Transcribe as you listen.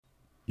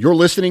You're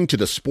listening to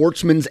the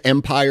Sportsman's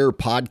Empire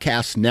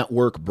Podcast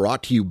Network,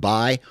 brought to you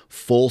by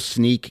Full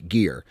Sneak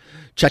Gear.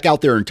 Check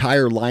out their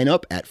entire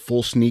lineup at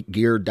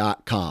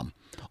fullsneakgear.com.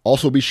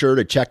 Also be sure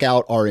to check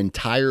out our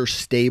entire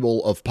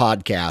stable of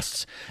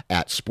podcasts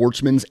at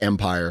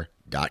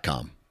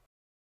sportsmansempire.com.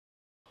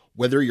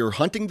 Whether you're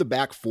hunting the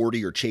back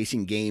 40 or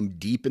chasing game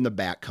deep in the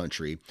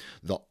backcountry,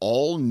 the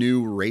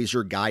all-new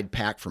Razor Guide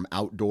Pack from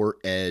Outdoor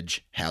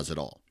Edge has it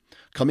all.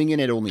 Coming in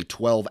at only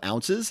 12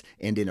 ounces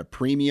and in a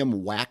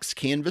premium wax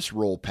canvas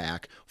roll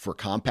pack for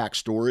compact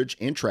storage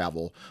and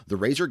travel, the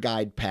Razor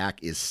Guide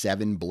Pack is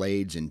 7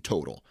 blades in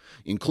total,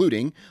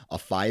 including a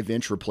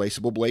 5-inch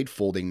replaceable blade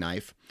folding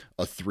knife,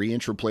 a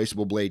 3-inch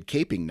replaceable blade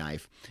caping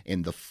knife,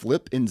 and the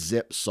flip and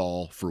zip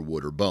saw for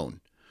wood or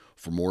bone.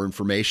 For more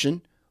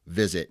information,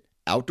 visit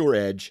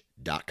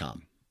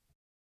OutdoorEdge.com.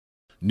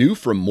 New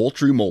from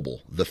Moultrie Mobile,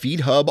 the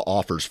Feed Hub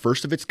offers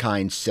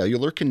first-of-its-kind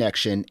cellular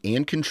connection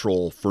and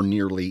control for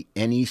nearly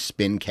any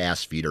spin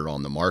cast feeder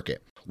on the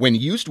market. When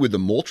used with the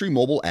Moultrie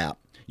Mobile app,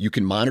 you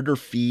can monitor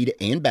feed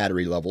and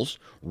battery levels,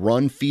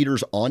 run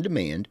feeders on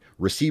demand,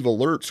 receive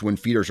alerts when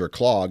feeders are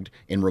clogged,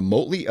 and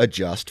remotely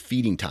adjust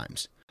feeding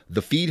times.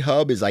 The Feed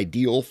Hub is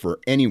ideal for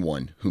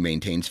anyone who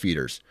maintains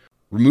feeders.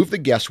 Remove the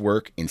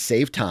guesswork and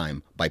save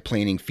time by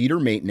planning feeder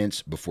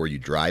maintenance before you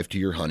drive to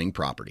your hunting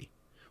property.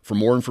 For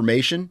more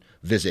information,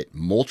 visit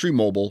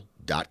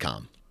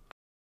MoultrieMobile.com.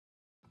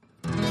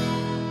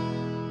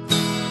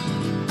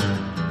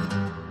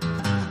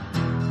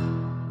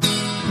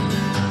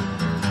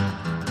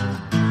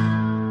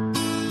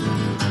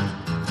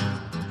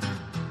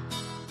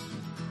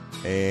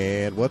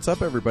 And what's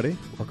up, everybody?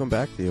 Welcome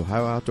back to the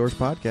Ohio Outdoors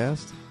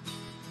Podcast.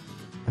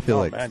 I feel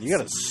like, man, you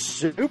got a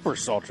super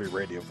sultry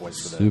radio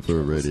voice for that.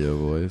 Super radio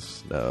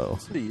voice. No.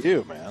 Listen to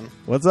you, man.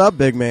 What's up,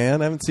 big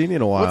man? I haven't seen you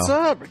in a while. What's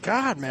up?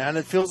 God, man,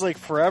 it feels like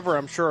forever.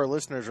 I'm sure our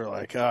listeners are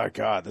like, oh,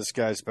 God, this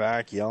guy's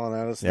back yelling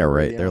at us. Yeah,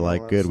 right. They're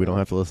like, good, we don't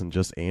have to listen to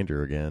just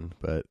Andrew again.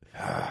 But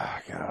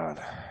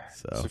God.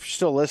 So if you're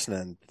still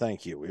listening,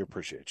 thank you. We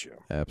appreciate you.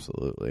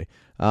 Absolutely.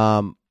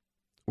 Where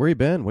you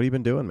been? What have you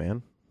been doing,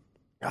 man?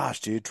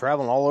 Gosh, dude,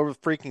 traveling all over the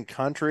freaking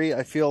country.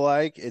 I feel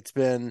like it's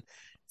been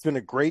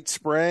a great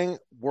spring.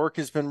 Work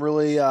has been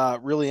really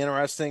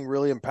interesting,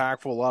 really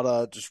impactful. A lot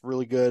of just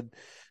really good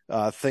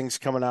things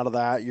coming out of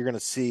that. You're going to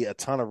see a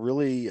ton of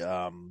really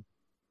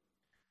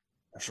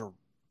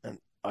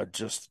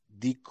just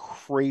the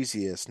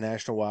craziest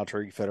National Wild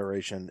Turkey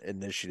Federation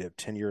initiative,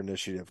 10-year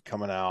initiative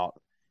coming out.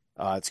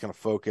 It's going to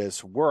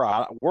focus. We're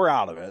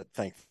out of it,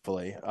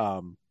 thankfully. It's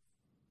going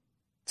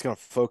to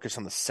focus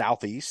on the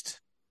Southeast,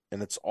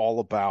 and it's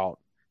all about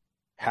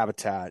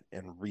habitat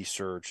and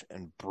research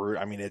and brew.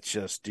 I mean, it's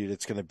just, dude,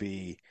 it's going to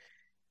be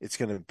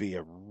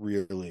a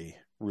really,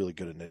 really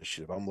good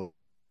initiative. I'm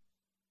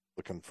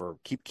looking for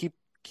keep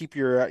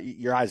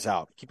your eyes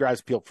out, keep your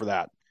eyes peeled for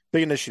that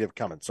big initiative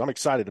coming. So I'm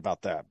excited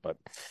about that. But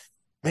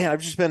man,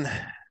 I've just been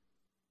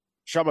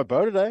shot my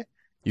bow today.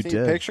 You Seen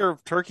did. A picture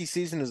of turkey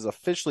season is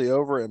officially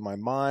over in my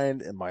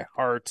mind and my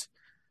heart.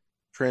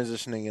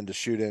 Transitioning into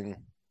shooting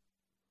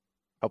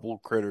a couple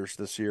of critters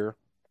this year.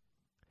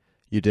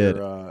 You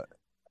did.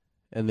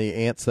 And the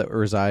ants that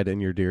reside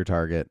in your deer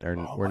target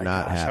were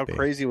not happy. How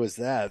crazy was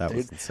that, That dude?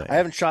 was insane. I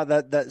haven't shot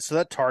that. So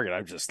that target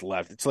I've just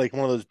left. It's like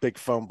one of those big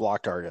foam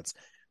block targets.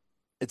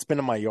 It's been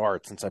in my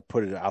yard since I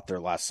put it out there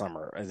last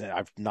summer, and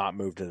I've not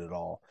moved it at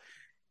all.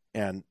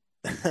 And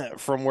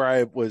from where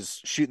I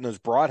was shooting those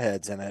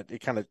broadheads in it,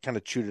 it kind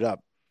of chewed it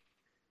up.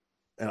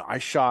 And I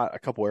shot a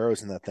couple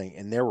arrows in that thing,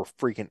 and there were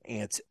freaking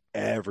ants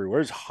everywhere.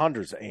 There's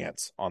hundreds of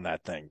ants on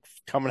that thing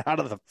coming out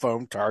of the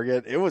foam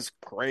target. It was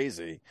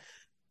crazy.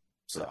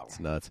 So it's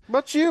nuts. What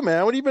about you,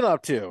 man? What have you been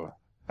up to?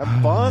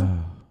 Having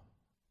fun?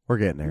 We're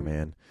getting there,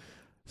 man.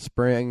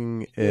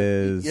 Spring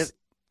is... You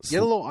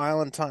had a little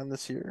island time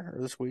this year or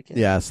this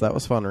weekend? Yes, that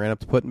was fun. Ran up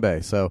to Put-in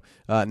Bay. So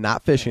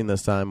not fishing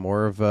this time,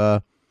 more of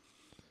a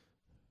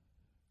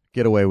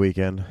getaway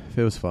weekend.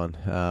 It was fun.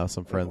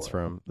 Some friends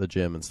from the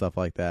gym and stuff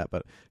like that.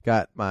 But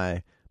got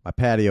my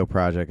patio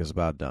project is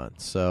about done.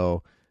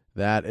 So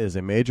that is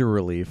a major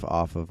relief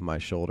off of my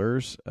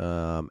shoulders,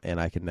 and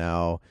I can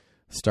now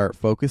start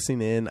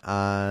focusing in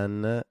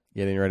on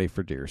getting ready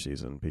for deer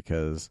season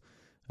because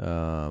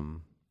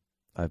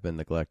I've been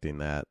neglecting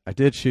that. I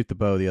did shoot the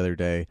bow the other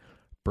day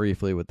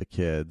briefly with the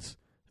kids,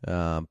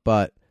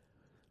 but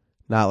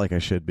not like I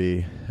should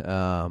be.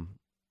 I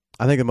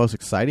think the most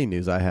exciting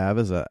news I have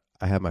is that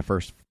I have my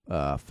first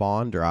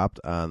fawn dropped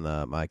on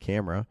my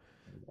camera.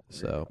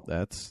 So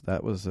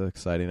that was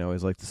exciting. I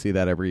always like to see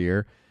that every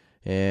year.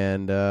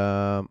 And,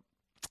 I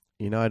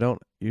don't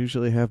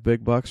usually have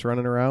big bucks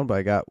running around,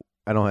 but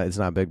it's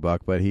not a big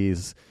buck, but he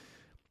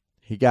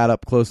got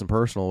up close and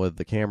personal with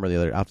the camera the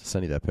other. I'll have to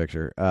send you that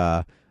picture.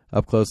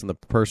 Up close and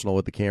personal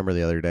with the camera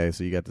the other day,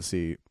 so you got to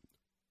see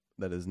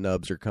that his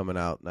nubs are coming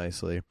out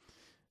nicely.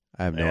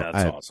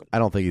 Awesome. I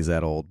don't think he's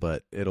that old,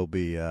 but it'll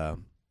be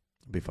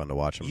fun to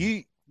watch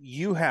him.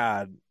 You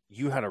had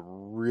a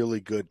really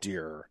good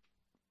deer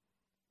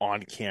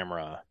on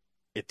camera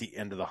at the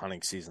end of the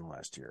hunting season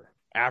last year,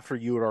 after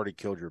you had already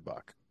killed your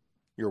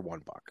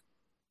one buck.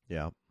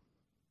 Yeah,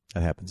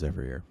 that happens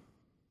every year.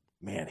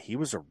 Man, he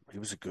was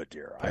a good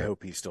deer. I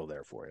hope he's still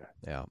there for you.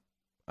 Yeah,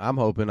 I'm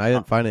hoping. I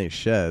didn't find any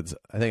sheds.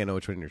 I think I know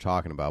which one you're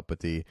talking about, but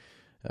didn't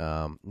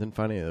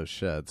find any of those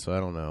sheds, so I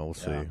don't know. We'll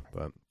see.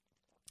 But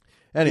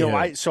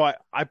anyway,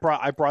 I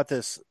brought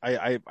this.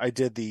 I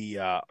did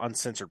the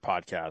uncensored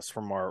podcast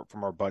from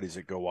our buddies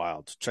at Go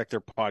Wild. So check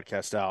their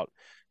podcast out.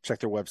 Check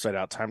their website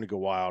out.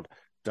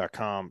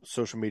 TimeToGoWild.com,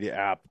 social media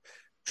app.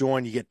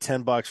 Join, you get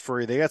 $10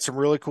 free. They got some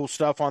really cool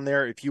stuff on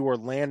there. If you are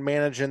land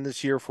managing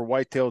this year for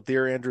white-tailed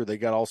deer, Andrew, they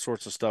got all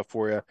sorts of stuff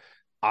for you.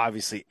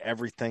 Obviously,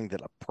 everything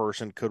that a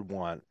person could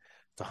want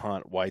to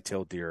hunt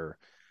white-tailed deer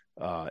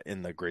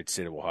in the great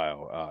state of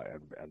Ohio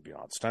and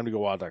beyond. It's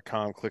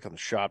TimeToGoWild.com. Click on the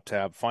shop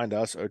tab. Find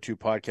us, O2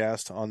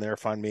 Podcast, on there.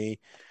 Find me,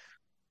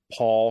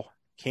 Paul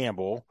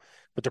Campbell.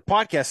 But their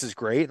podcast is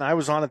great, and I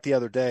was on it the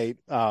other day.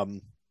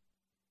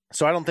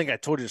 So I don't think I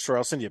told you the story.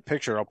 I'll send you a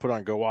picture. I'll put it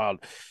on Go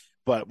Wild.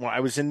 But when I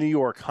was in New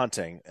York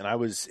hunting, and I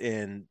was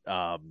in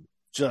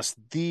just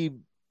the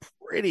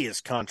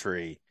prettiest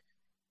country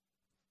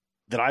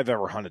that I've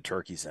ever hunted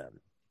turkeys in,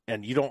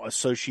 and you don't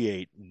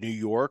associate New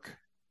York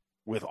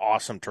with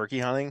awesome turkey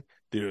hunting,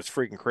 dude, it was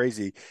freaking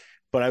crazy.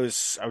 But I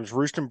was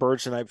roosting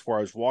birds the night before.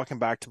 I was walking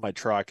back to my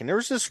truck, and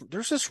there's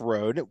this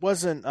road. It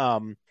wasn't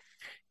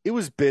it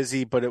was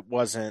busy, but it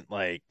wasn't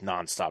like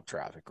nonstop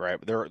traffic, right?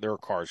 There are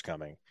cars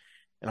coming.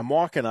 And I'm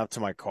walking up to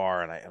my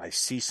car, and I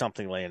see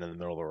something laying in the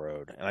middle of the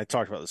road. And I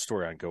talked about the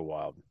story on Go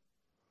Wild,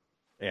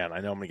 and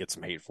I know I'm gonna get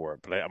some hate for it,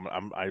 but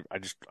I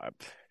just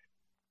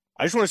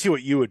want to see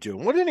what you would do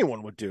and what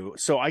anyone would do.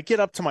 So I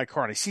get up to my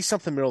car, and I see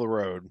something in the middle of the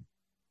road,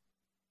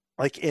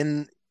 like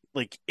in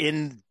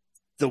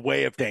the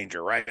way of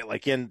danger, right?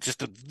 Like in just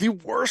the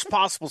worst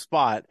possible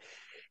spot,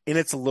 and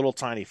it's a little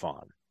tiny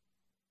fawn.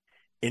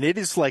 And it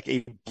is like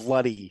a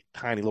bloody,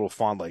 tiny little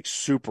fawn, like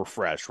super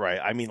fresh, right?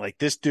 I mean, like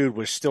this dude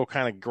was still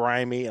kind of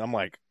grimy. And I'm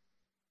like,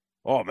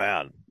 oh,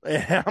 man.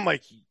 And I'm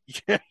like,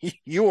 yeah,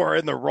 you are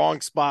in the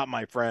wrong spot,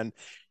 my friend.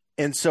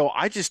 And so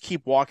I just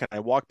keep walking. I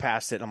walk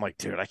past it. And I'm like,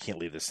 dude, I can't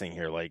leave this thing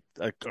here. Like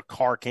a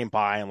car came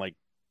by and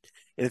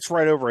it's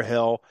right over a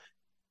hill.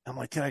 I'm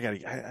like, dude,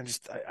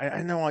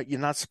 I know you're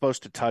not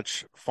supposed to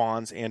touch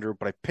fawns, Andrew,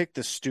 but I picked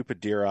this stupid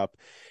deer up.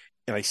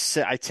 And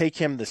I take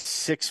him the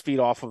 6 feet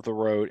off of the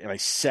road, and I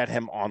set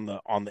him on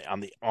the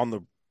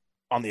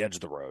edge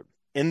of the road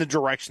in the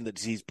direction that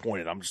he's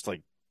pointed. I'm just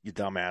like, you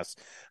dumbass,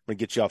 I'm gonna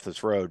get you off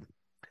this road.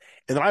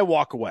 And then I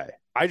walk away.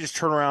 I just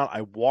turn around,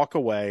 I walk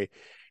away,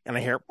 and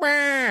I hear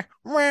rah,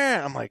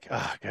 rah. I'm like,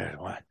 oh god,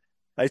 what?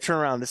 I turn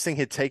around, this thing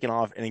had taken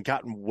off and it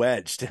gotten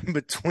wedged in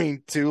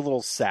between two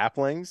little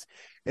saplings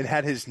and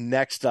had his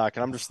neck stuck.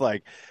 And I'm just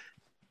like,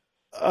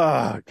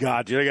 oh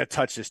god, dude, I gotta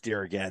touch this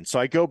deer again. So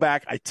I go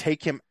back, I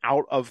take him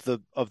out of the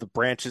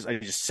branches, I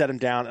just set him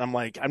down, and I'm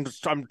like,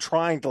 I'm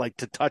trying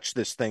to touch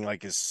this thing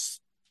like as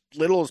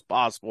little as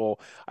possible.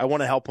 I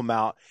want to help him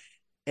out.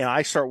 And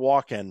I start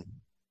walking,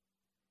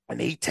 and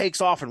he takes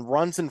off and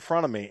runs in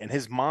front of me, and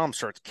his mom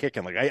starts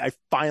kicking. Like I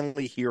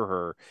finally hear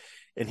her,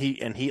 and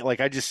he like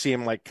I just see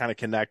him like kind of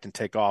connect and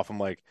take off. I'm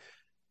like,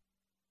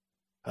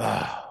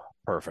 oh,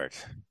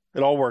 perfect.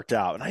 It all worked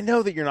out. And I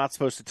know that you're not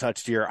supposed to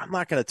touch deer. I'm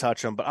not going to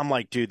touch them, but I'm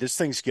like, dude, this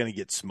thing's going to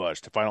get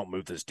smushed if I don't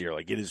move this deer.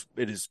 Like it is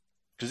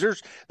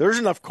because there's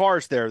enough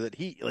cars there that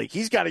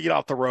he's got to get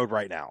off the road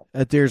right now.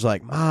 That deer's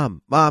like,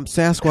 Mom,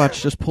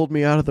 Sasquatch just pulled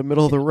me out of the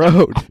middle of the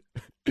road.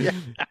 Yeah.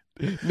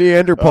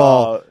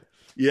 Neanderthal.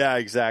 Yeah,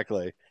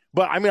 exactly.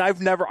 But I mean,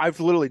 I've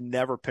literally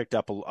never picked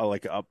up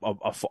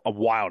a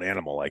wild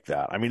animal like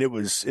that. I mean, it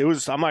was,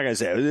 I'm not going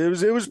to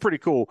say it was pretty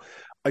cool.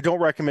 I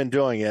don't recommend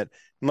doing it.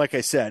 And like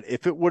I said,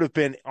 if it would have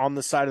been on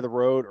the side of the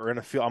road or in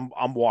a field,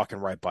 I'm walking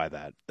right by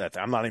that.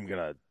 I'm not even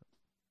gonna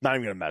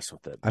mess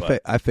with it.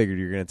 I figured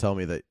you're gonna tell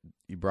me that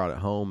you brought it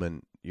home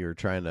and you're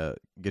trying to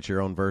get your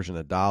own version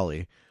of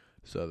Dolly,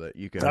 so that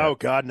you can. Oh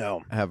God,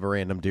 no! Have a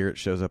random deer that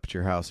shows up at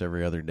your house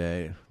every other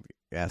day,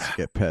 asks to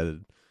get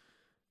petted.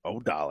 Oh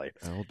Dolly!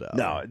 Oh Dolly!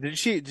 No,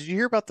 did you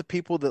hear about the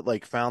people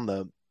that found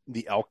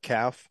the elk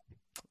calf?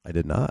 I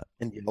did not.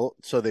 And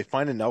so they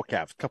find an elk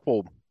calf,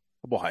 couple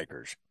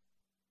hikers.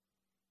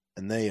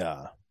 And they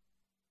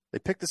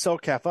pick this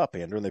elk calf up,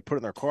 Andrew, and they put it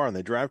in their car, and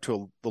they drive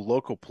to the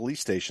local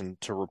police station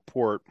to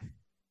report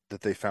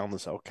that they found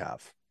this elk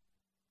calf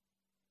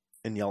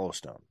in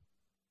Yellowstone.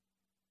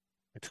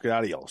 They took it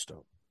out of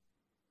Yellowstone.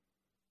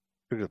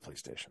 Took it to the police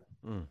station.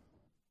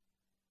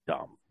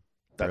 Dumb.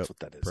 That's what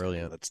that is.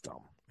 Brilliant. That's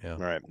dumb. Yeah. All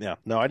right. Yeah.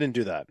 No, I didn't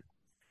do that.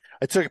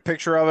 I took a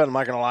picture of it. I'm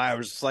not going to lie. I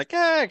was just like,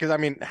 because I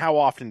mean, how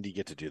often do you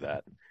get to do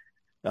that?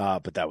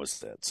 But that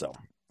was it. So.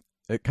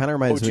 It kind of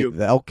reminds me.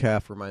 The elk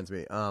calf reminds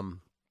me.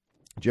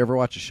 Did you ever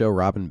watch the show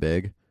Robin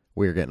Big?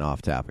 We're getting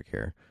off topic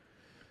here.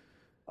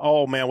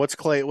 Oh man, what's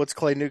Clay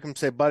Newcomb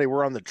say, buddy?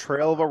 We're on the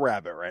trail of a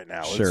rabbit right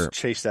now. Let's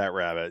chase that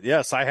rabbit.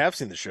 Yes, I have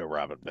seen the show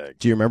Robin Big.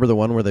 Do you remember the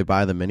one where they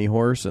buy the mini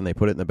horse and they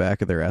put it in the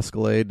back of their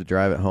Escalade to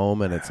drive it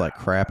home, and it's like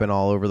crapping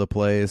all over the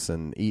place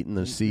and eating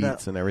the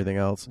seats and everything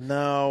else?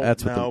 No,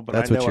 but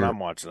I know what I'm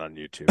watching on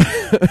YouTube.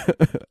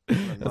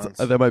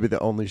 That might be the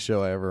only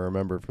show I ever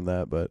remember from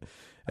that. But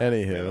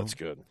anywho, yeah, that's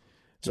good.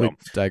 So we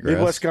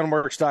digress.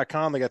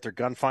 MidwestGunworks.com, they got their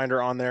gun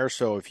finder on there.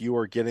 So if you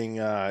are getting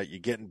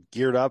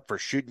geared up for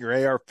shooting your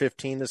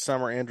AR-15 this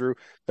summer, Andrew,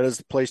 that is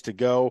the place to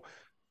go.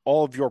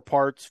 All of your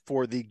parts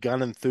for the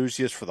gun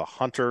enthusiast, for the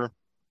hunter,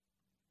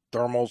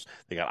 thermals,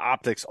 they got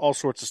optics, all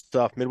sorts of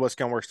stuff.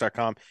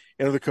 MidwestGunworks.com.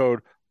 Enter the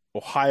code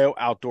Ohio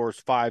Outdoors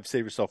 5.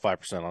 Save yourself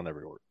 5% on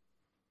every order.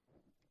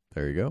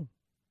 There you go.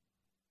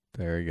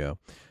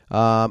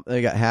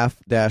 They got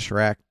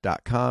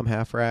half-rack.com,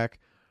 half rack.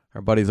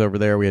 Our buddies over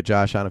there, we had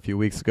Josh on a few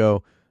weeks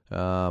ago.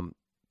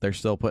 They're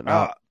still putting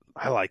out.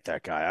 I like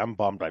that guy. I'm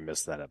bummed I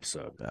missed that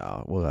episode.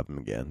 We'll have him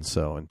again.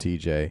 So, and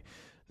TJ,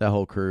 that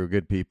whole crew,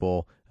 good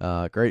people,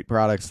 great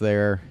products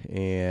there.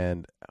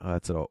 And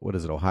what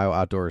is it? Ohio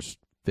Outdoors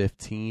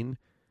 15.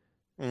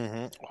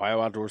 Mm-hmm.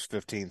 Ohio Outdoors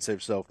 15. Save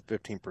yourself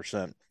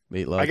 15%.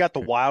 Meatloaf. I got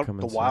the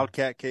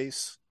Wildcat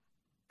case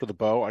for the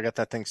bow. I got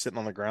that thing sitting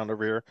on the ground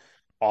over here.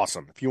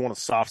 Awesome. If you want a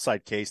soft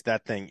side case,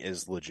 that thing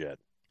is legit.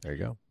 There you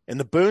go. And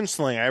the Boone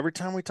Sling, every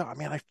time we talk,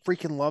 man, I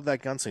freaking love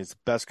that gunsling. It's the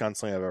best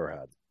gunsling I've ever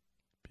had.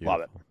 Beautiful.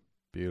 Love it.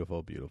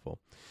 Beautiful.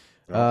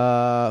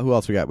 Yeah. Who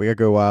else we got? We got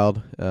Go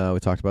Wild. We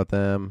talked about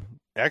them.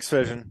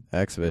 X-Vision.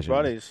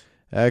 Buddies.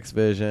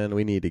 X-Vision.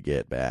 We need to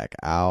get back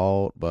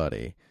out,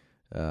 buddy.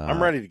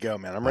 I'm ready to go,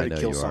 man. I'm ready to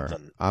kill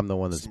something. I'm the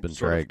one that's been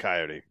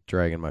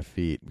dragging my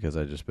feet because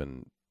I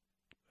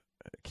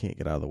can't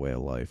get out of the way of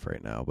life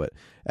right now. But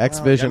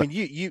X-Vision. I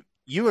mean,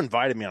 you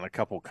invited me on a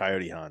couple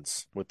coyote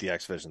hunts with the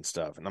X-Vision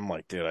stuff, and I'm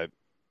like, dude, I've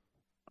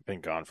been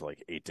gone for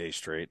like 8 days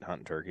straight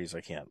hunting turkeys. I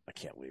can't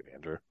leave,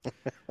 Andrew.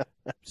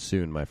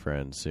 Soon, my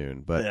friend,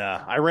 soon. But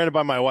yeah, I ran it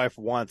by my wife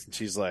once, and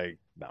she's like,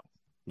 no,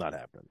 not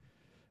happening.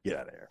 Get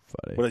out of here.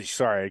 Buddy.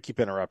 Sorry, I keep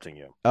interrupting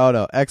you. Oh,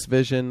 no.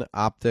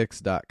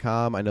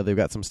 xvisionoptics.com. I know they've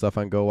got some stuff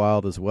on Go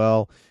Wild as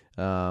well.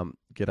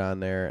 Get on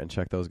there and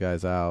check those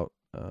guys out.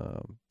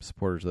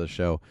 Supporters of the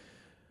show.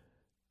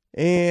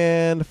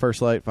 And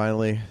First Light,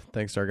 finally.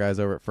 Thanks to our guys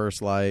over at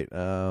First Light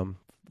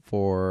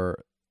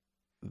for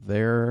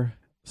their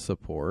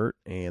support.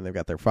 And they've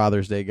got their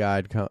Father's Day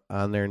guide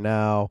on there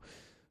now.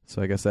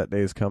 So I guess that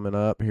day's coming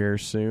up here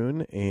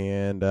soon.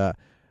 And I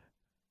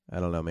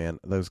don't know, man.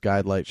 Those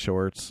guide light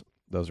shorts,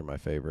 those are my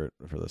favorite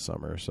for the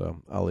summer.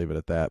 So I'll leave it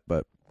at that.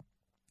 But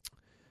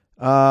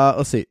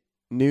let's see.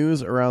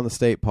 News around the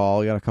state, Paul.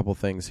 We got a couple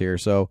things here.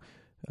 So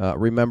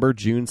remember,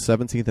 June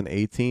 17th and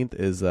 18th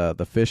is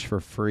the Fish for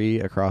Free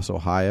across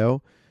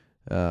Ohio.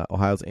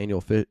 Ohio's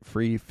annual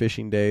free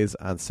fishing days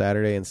on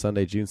Saturday and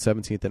Sunday, June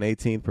 17th and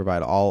 18th,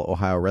 provide all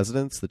Ohio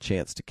residents the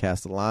chance to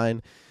cast a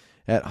line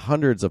at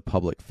hundreds of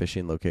public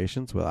fishing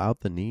locations without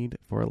the need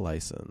for a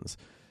license.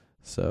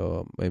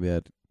 So maybe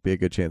that'd be a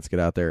good chance to get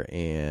out there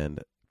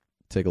and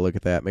take a look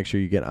at that. Make sure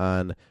you get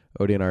on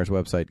ODNR's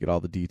website, get all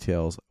the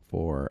details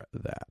for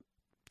that.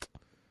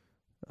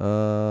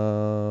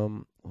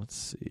 Let's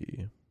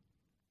see.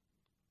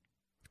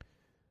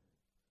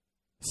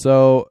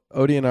 So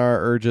ODNR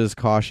urges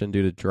caution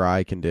due to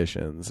dry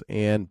conditions.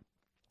 And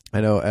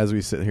I know as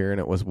we sit here and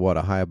it was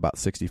a high of about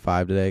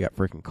 65 today. Got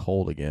freaking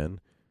cold again.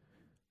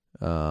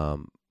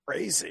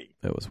 Crazy.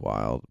 It was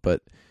wild.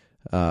 But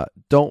we're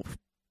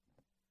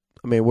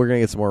going to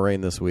get some more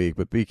rain this week,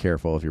 but be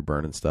careful if you're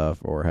burning stuff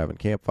or having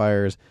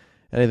campfires,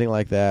 anything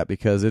like that,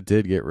 because it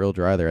did get real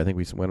dry there. I think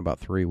we went about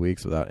 3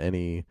 weeks without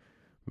any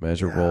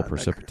measurable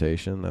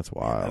precipitation. That's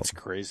wild. Yeah, that's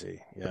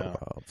crazy. Yeah.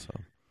 Wild, so.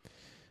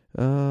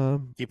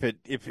 Keep it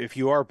if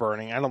you are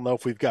burning. I don't know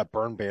if we've got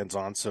burn bans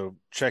on, so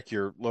check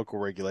your local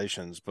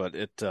regulations. But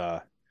it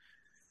can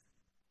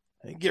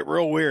get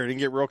real weird. It can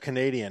get real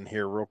Canadian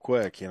here real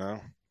quick,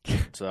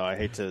 So I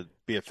hate to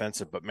be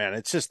offensive, but man,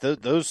 it's just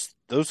those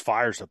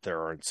fires up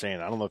there are insane.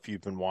 I don't know if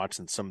you've been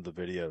watching some of the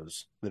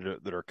videos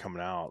that are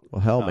coming out.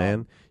 Well, hell,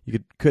 man,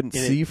 you couldn't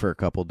see for a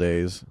couple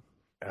days.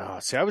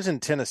 See, I was in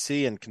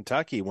Tennessee and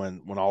Kentucky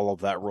when all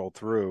of that rolled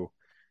through,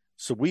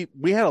 so we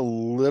had a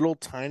little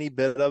tiny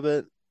bit of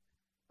it.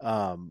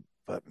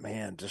 But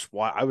man,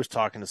 I was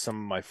talking to some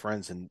of my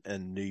friends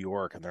in New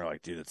York, and they're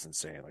like, dude, it's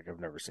insane. Like, I've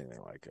never seen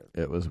anything like it.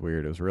 It was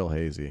weird. It was real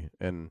hazy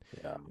and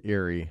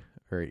eerie,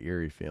 very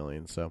eerie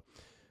feeling. So,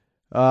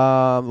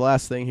 the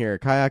last thing here,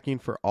 kayaking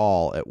for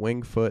all at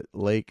Wingfoot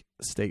Lake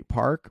State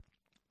Park.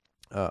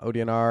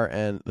 ODNR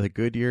and the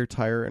Goodyear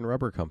Tire and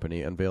Rubber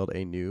Company unveiled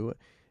a new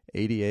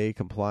ADA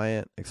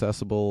compliant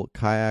accessible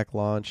kayak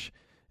launch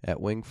at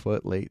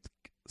Wingfoot Lake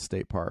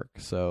State Park.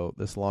 So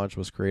this launch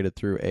was created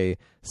through a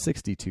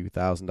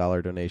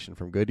 $62,000 donation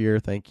from Goodyear.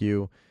 Thank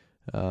you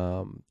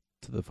to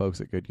the folks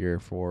at Goodyear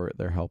for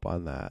their help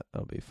on that.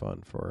 That'll be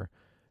fun for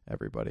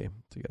everybody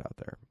to get out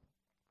there.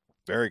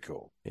 Very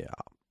cool. Yeah.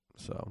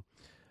 So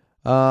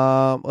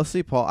let's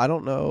see, Paul. I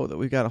don't know that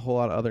we've got a whole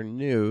lot of other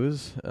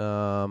news.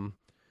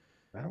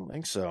 I don't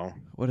think so.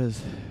 What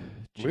is?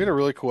 We had a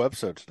really cool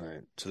episode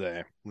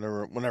today.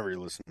 Whenever you're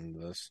listening to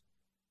this.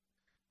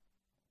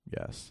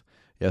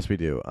 Yes, we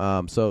do.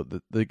 So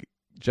the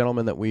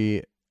gentleman that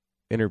we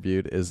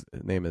interviewed, his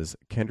name is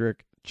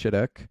Kendrick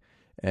Chittock,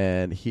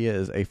 and he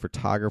is a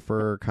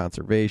photographer,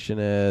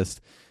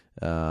 conservationist.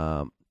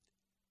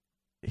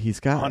 He's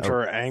got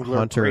hunter,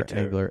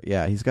 angler.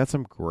 Yeah, he's got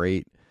some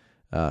great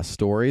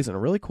stories and a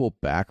really cool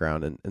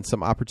background and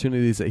some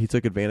opportunities that he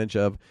took advantage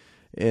of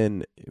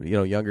in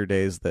younger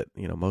days that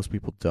most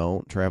people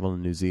don't, travel to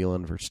New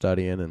Zealand for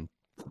studying and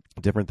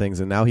different things,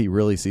 and now he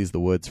really sees the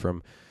woods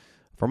from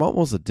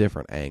almost a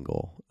different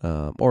angle,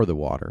 or the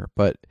water.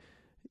 But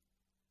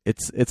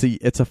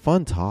it's a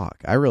fun talk.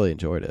 I really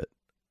enjoyed it.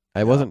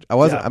 I wasn't.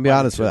 I'll be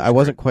honest with you, I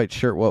wasn't quite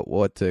sure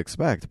what to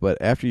expect, but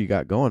after you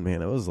got going,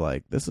 man, it was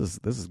like this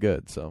is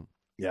good. So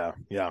yeah,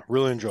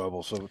 really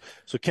enjoyable. So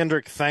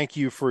Kendrick, thank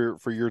you for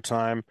your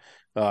time.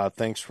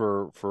 Thanks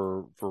for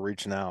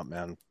reaching out,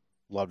 man.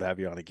 Love to have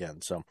you on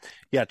again. So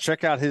yeah,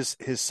 check out his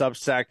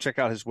Substack, check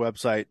out his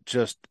website.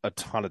 Just a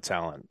ton of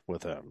talent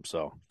with him.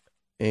 So.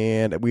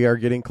 And we are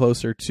getting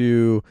closer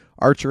to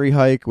Archery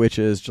Hike, which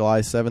is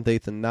July 7th,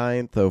 8th, and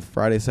 9th. So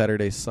Friday,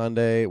 Saturday,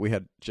 Sunday. We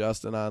had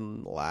Justin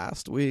on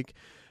last week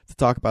to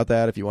talk about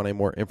that. If you want any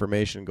more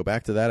information, go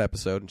back to that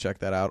episode and check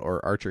that out,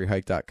 or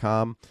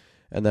archeryhike.com.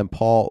 And then,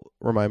 Paul,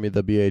 remind me of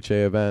the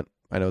BHA event.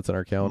 I know it's in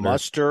our calendar.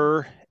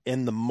 Muster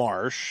in the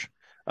Marsh.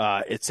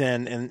 It's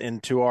in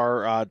to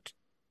our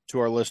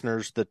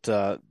listeners that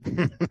that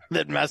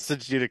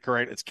messaged you to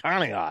correct. It's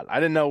Conneaut. I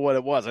didn't know what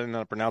it was. I didn't know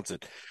how to pronounce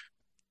it.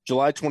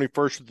 July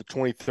 21st to the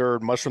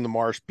 23rd, Muster in the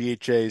Marsh,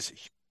 BHA's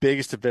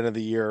biggest event of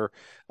the year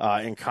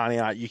in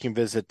Conneaut. You can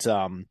visit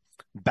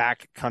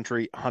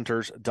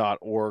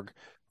backcountryhunters.org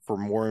for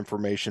more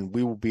information.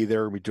 We will be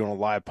there. We'll be doing a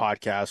live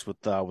podcast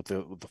with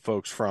the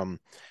folks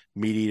from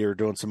Meat Eater,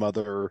 doing some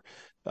other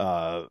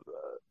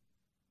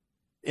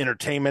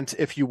entertainment,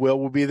 if you will.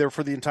 We'll be there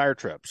for the entire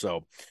trip.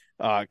 So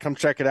come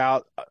check it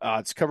out.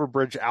 It's Cover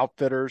Bridge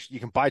Outfitters. You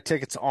can buy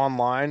tickets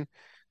online.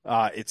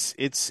 It's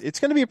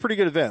going to be a pretty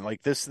good event.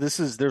 Like there's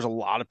a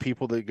lot of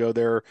people that go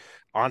there,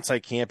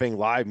 on-site camping,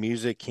 live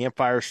music,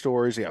 campfire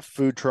stories. They have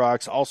food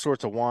trucks, all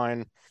sorts of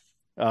wine,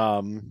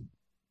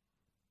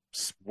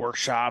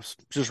 workshops,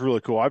 just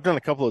really cool. I've done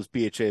a couple of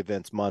those BHA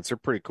events months. They're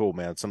pretty cool,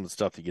 man. Some of the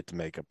stuff you get to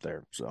make up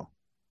there. So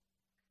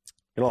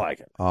you'll like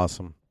it.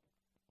 Awesome.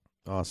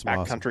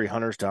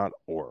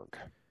 Backcountryhunters.org.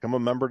 Become a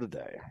member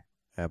today.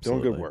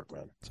 Absolutely. Doing good work,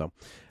 man. So,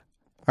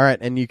 all right,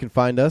 and you can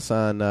find us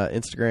on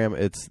Instagram.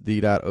 It's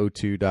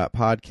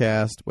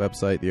the.o2.podcast,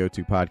 website,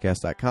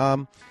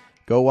 the02podcast.com.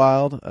 Go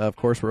Wild. Of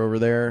course, we're over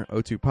there,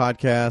 O2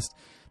 Podcast.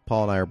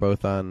 Paul and I are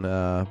both on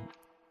the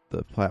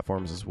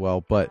platforms as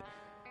well. But,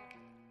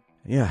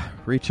 yeah,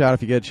 reach out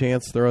if you get a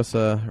chance. Throw us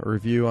a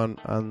review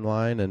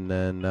online, and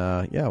then,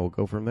 we'll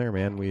go from there,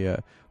 man. We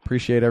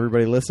appreciate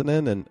everybody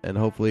listening, and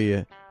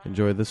hopefully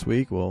enjoy this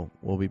week. We'll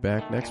be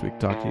back next week.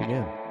 Talk to you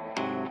again.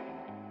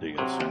 See you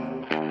guys.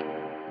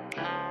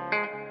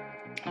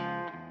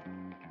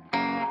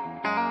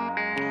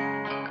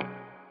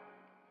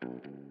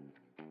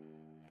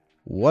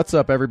 What's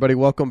up, everybody?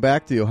 Welcome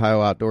back to the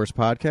Ohio Outdoors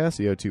Podcast,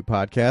 the O2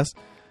 Podcast.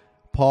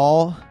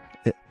 Paul,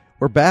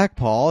 we're back,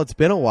 Paul. It's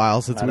been a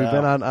while since we've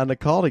been on the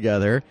call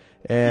together.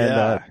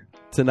 And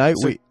tonight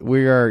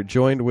we are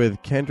joined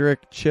with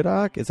Kendrick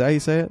Chittock. Is that how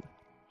you say it?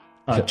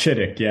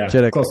 Chittock, yeah.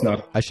 Chittock. Close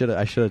enough. I should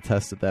have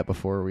tested that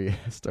before we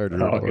started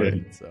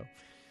recording. Good. So.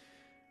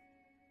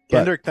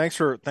 Kendrick, thanks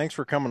for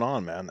coming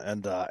on, man.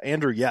 And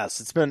Andrew,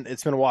 yes, it's been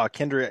a while.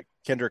 Kendrick,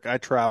 I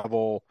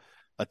travel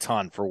a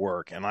ton for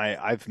work, and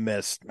I've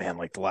missed, man,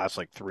 like the last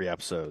 3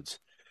 episodes.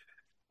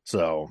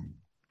 So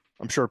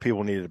I'm sure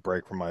people needed a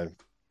break from my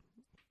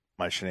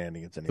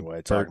shenanigans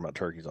anyway, talking about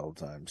turkeys all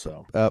the time.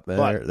 So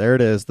there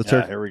it is.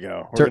 Here we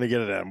go. We're gonna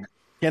get it in.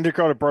 Kendrick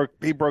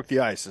broke the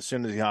ice as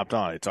soon as he hopped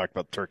on. He talked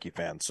about the turkey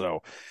fans.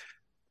 So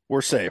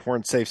we're safe. We're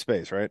in safe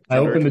space, right? Kendrick?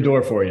 I opened the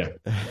door for you.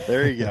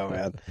 There you go,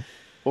 man.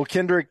 Well,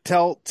 Kendrick,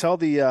 tell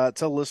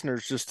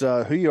listeners just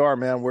who you are,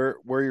 man,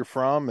 where you're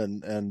from,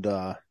 and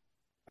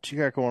what you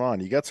got going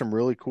on. You got some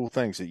really cool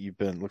things that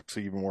looks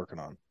like you've been working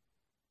on.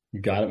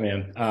 You got it,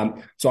 man.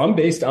 So I'm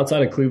based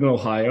outside of Cleveland,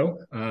 Ohio,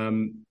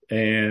 and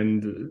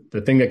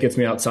the thing that gets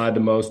me outside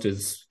the most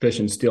is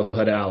fishing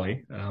Steelhead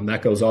Alley.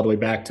 That goes all the way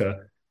back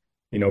to,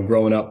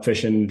 growing up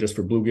fishing just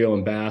for bluegill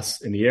and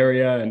bass in the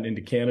area and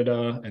into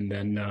Canada, and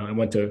then I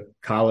went to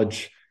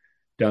college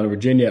down in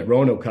Virginia at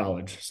Roanoke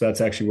College. So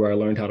that's actually where I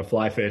learned how to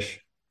fly fish.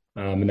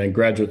 And then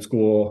graduate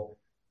school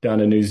down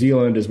in New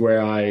Zealand is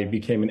where I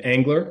became an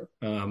angler.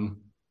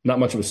 Not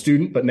much of a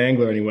student, but an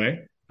angler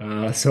anyway.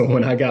 So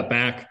when I got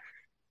back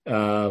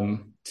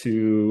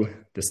to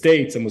the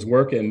States and was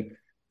working,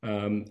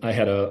 I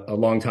had a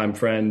longtime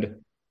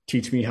friend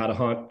teach me how to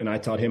hunt, and I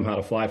taught him how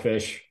to fly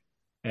fish,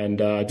 and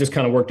just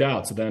kind of worked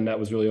out. So then that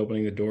was really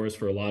opening the doors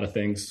for a lot of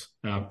things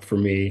for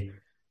me.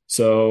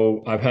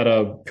 So I've had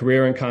a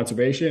career in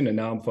conservation, and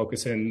now I'm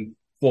focusing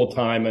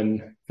full-time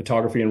in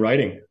photography and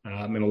writing.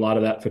 And a lot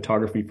of that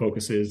photography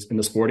focuses in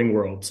the sporting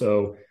world.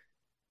 So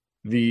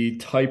the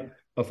type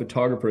of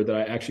photographer that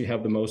I actually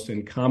have the most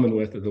in common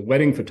with is the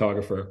wedding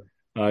photographer,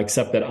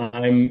 except that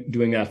I'm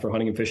doing that for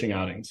hunting and fishing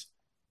outings.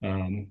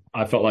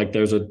 I felt like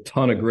there's a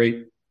ton of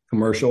great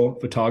commercial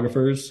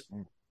photographers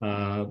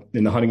in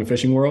the hunting and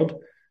fishing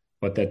world,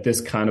 but that this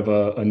kind of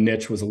a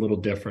niche was a little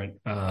different.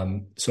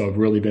 So I've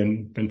really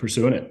been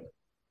pursuing it.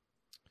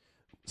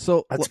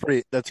 So That's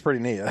pretty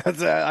neat.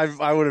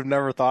 I would have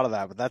never thought of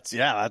that,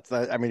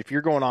 but I mean, if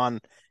you're going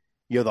on,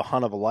 the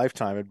hunt of a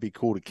lifetime, it'd be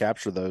cool to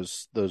capture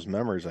those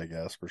memories, I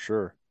guess, for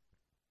sure.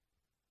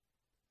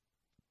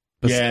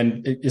 Yeah,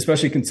 and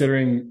especially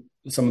considering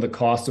some of the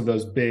cost of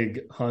those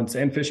big hunts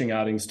and fishing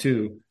outings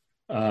too.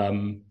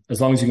 As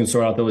long as you can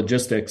sort out the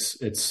logistics,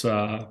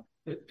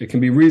 it can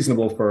be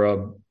reasonable for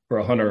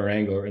a hunter or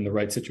angler in the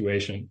right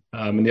situation.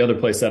 And the other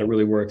place that it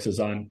really works is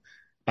on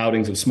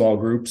outings of small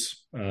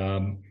groups.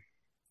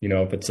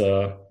 If it's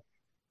a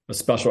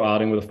special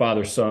outing with a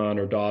father, son,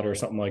 or daughter, or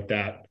something like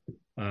that,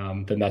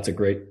 then that's a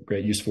great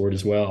use for it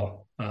as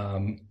well.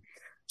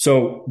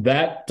 So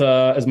that,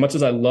 as much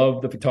as I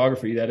love the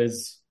photography, that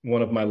is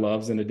one of my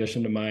loves in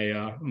addition to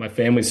my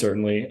family,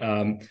 certainly.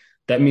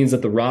 That means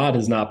that the rod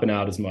has not been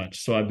out as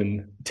much. So I've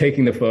been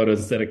taking the photos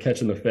instead of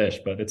catching the fish,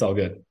 but it's all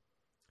good.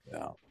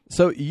 Yeah.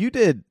 So you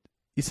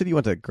said you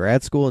went to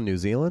grad school in New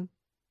Zealand?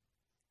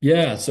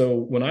 Yeah. So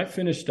when I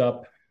finished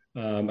up,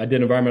 I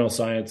did environmental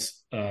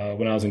science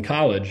when I was in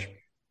college.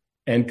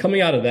 And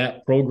coming out of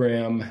that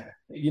program,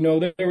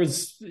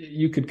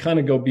 you could kind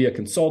of go be a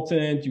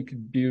consultant, you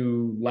could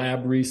do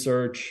lab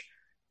research,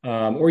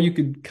 or you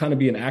could kind of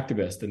be an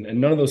activist.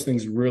 And none of those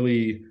things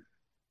really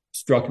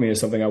struck me as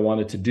something I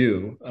wanted to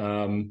do.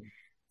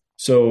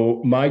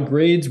 So my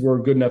grades were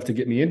good enough to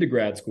get me into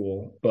grad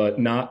school, but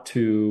not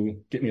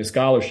to get me a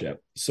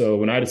scholarship. So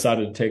when I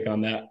decided to take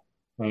on that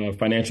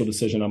financial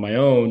decision on my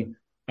own,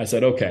 I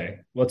said, okay,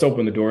 let's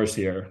open the doors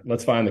here.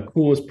 Let's find the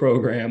coolest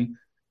program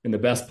in the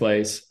best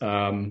place.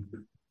 And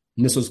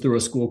this was through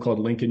a school called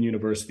Lincoln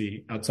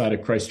University outside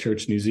of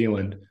Christchurch, New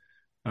Zealand.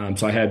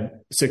 So I had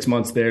 6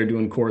 months there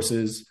doing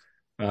courses,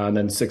 and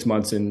then 6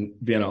 months in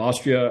Vienna,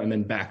 Austria, and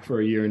then back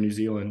for a year in New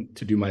Zealand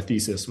to do my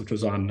thesis, which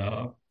was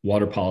on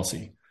water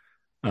policy.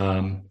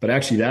 But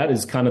actually, that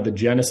is kind of the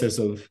genesis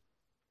of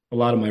a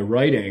lot of my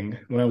writing.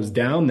 When I was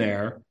down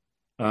there,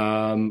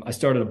 I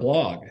started a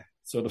blog.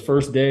 So the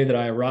first day that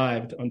I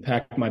arrived,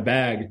 unpacked my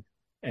bag,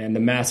 and the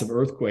massive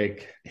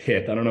earthquake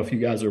hit. I don't know if you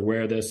guys are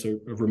aware of this or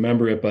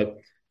remember it, but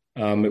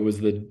it was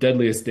the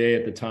deadliest day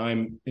at the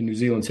time in New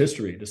Zealand's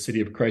history. The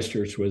city of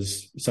Christchurch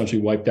was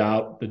essentially wiped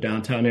out, the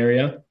downtown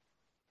area.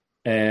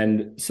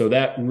 And so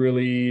that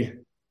really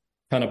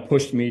kind of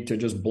pushed me to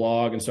just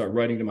blog and start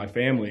writing to my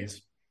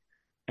families.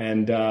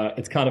 And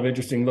it's kind of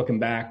interesting looking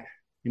back,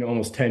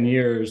 almost 10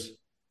 years.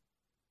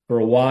 For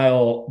a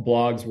while,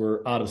 blogs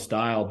were out of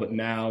style, but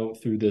now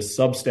through this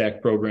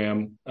Substack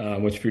program,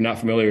 which if you're not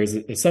familiar, is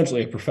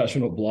essentially a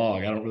professional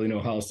blog. I don't really know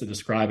how else to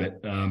describe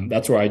it.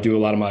 That's where I do a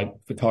lot of my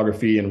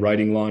photography and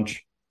writing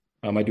launch.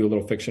 I do a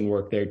little fiction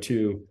work there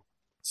too.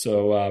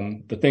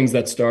 So the things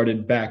that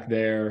started back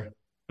there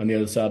on the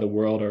other side of the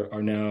world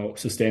are now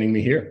sustaining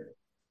me here.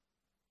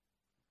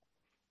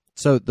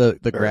 So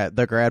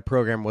the grad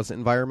program was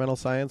environmental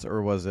science,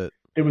 or was it?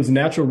 It was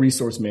natural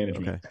resource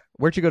management. Okay.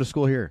 Where'd you go to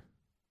school here?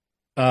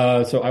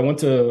 So I went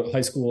to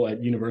high school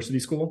at university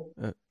school.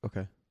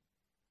 Okay.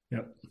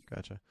 Yep.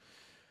 Gotcha.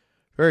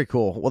 Very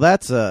cool. Well,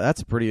 that's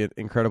a pretty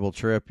incredible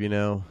trip,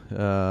 to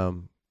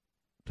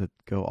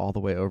go all the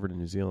way over to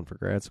New Zealand for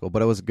grad school.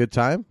 But it was a good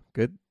time.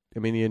 Good. I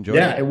mean, you enjoyed it?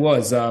 Yeah, it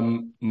was.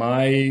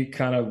 My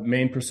kind of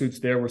main pursuits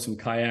there were some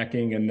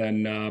kayaking and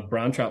then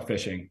brown trout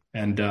fishing.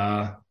 And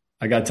I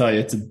got to tell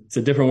you, it's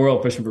a different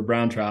world fishing for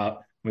brown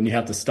trout when you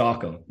have to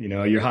stalk them.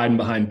 You're hiding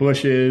behind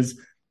bushes.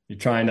 You're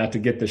trying not to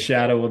get the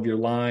shadow of your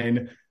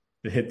line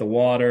to hit the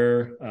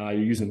water. You're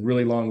using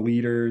really long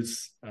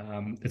leaders.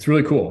 It's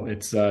really cool.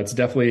 It's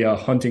definitely a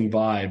hunting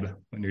vibe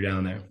when you're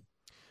down there.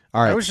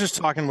 All right. I was just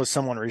talking with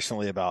someone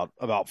recently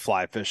about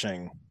fly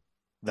fishing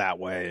that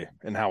way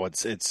and how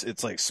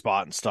it's like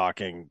spot and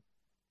stalking,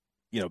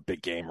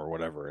 big game or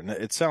whatever. And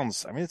it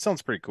sounds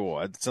pretty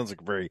cool. It sounds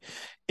like a very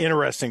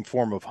interesting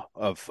form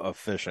of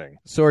fishing.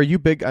 So are you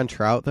big on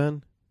trout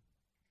then?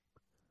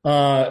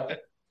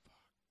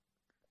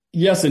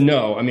 Yes and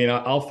no. I mean,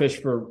 I'll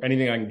fish for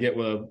anything I can get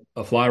with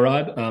a fly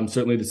rod.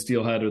 Certainly the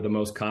steelhead are the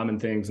most common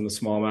things in the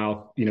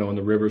smallmouth, in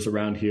the rivers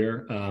around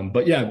here.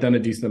 But yeah, I've done a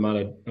decent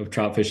amount of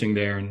trout fishing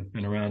there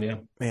and around, yeah.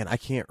 Man, I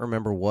can't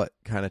remember what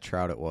kind of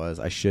trout it was.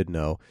 I should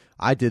know.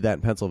 I did that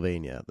in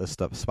Pennsylvania, the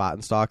stuff spot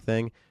and stock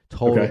thing.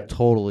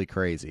 Totally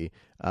crazy.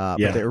 Yeah.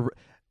 But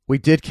we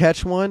did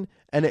catch one,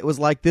 and it was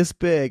like this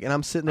big, and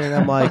I'm sitting there, and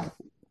I'm like,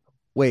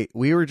 wait,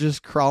 we were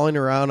just crawling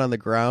around on the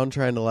ground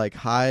trying to like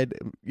hide,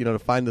 to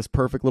find this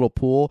perfect little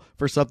pool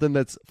for something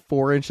that's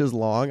 4 inches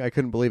long. I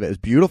couldn't believe it. It was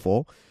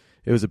beautiful.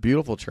 It was a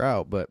beautiful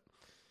trout, but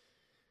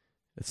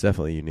it's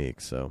definitely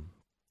unique. So,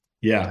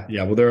 yeah.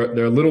 Well,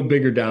 they're a little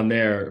bigger down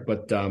there.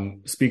 But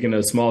speaking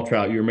of small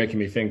trout, you were making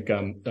me think.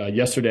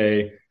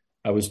 Yesterday,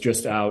 I was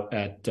just out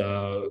at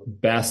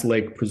Bass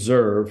Lake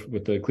Preserve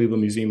with the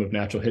Cleveland Museum of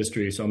Natural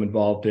History. So I'm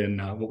involved in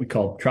what we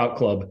call Trout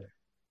Club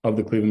of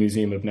the Cleveland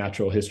Museum of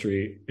Natural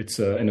History. It's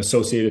an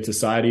associated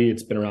society.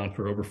 It's been around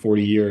for over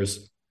 40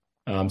 years.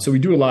 So we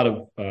do a lot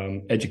of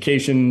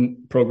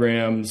education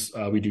programs.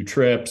 We do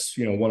trips,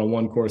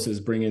 one-on-one courses,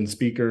 bring in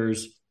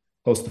speakers,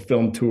 host a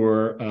film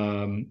tour.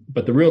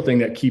 But the real thing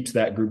that keeps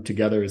that group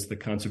together is the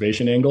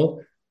conservation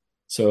angle.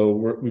 So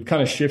we've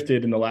kind of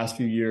shifted in the last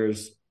few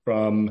years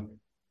from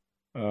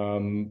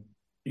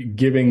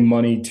giving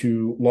money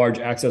to large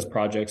access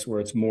projects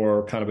where it's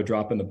more kind of a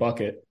drop in the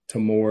bucket to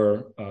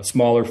more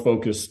smaller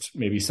focused,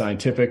 maybe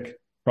scientific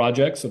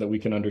projects so that we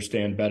can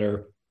understand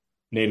better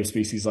native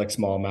species like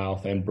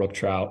smallmouth and brook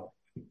trout.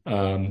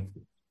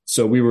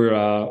 So we were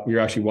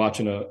actually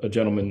watching a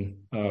gentleman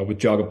with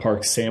Jaga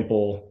Park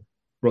sample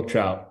brook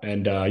trout,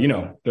 and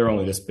they're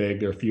only this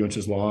big; they're a few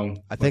inches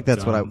long. I think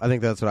that's what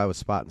I was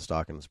spotting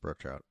stalking this brook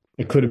trout.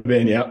 It could have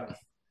been, yeah.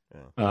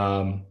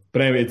 Yeah.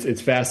 But anyway,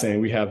 it's fascinating.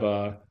 We have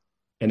an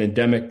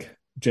endemic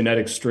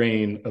genetic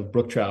strain of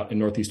brook trout in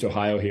Northeast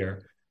Ohio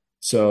here,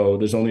 so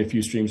there's only a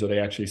few streams where they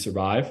actually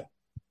survive.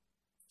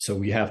 So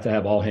we have to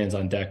have all hands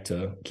on deck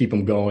to keep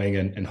them going.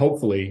 And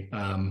hopefully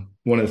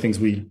one of the things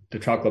the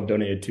Trout Club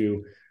donated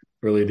to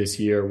earlier this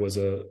year was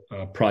a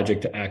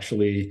project to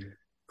actually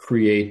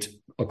create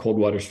a cold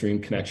water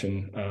stream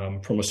connection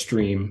from a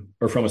stream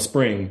or from a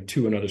spring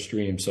to another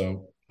stream.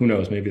 So who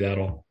knows, maybe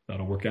that'll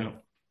work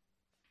out.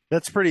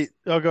 That's pretty.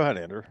 Oh, go ahead,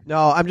 Andrew.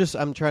 No,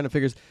 I'm trying to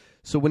figure.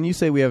 So when you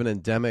say we have an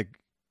endemic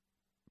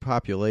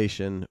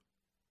population,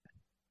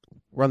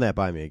 run that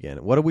by me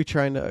again. What are we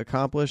trying to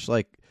accomplish?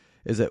 Like,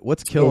 is it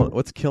what's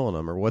killing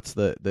them, or what's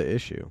the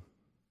issue?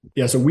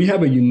 Yeah, so we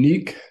have a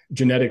unique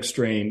genetic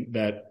strain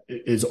that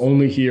is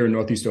only here in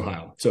Northeast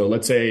Ohio. So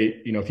let's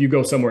say, if you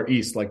go somewhere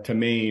east, like to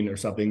Maine or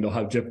something, they'll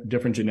have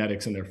different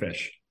genetics in their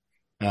fish.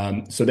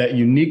 So that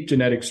unique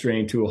genetic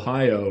strain to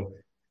Ohio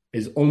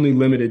is only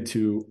limited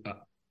to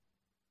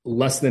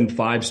less than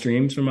 5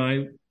 streams from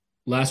my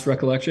last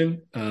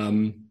recollection.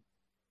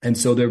 And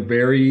so they're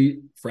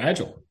very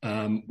fragile.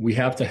 We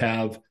have to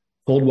have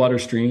cold water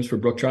streams for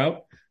brook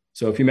trout.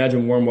 So if you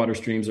imagine warm water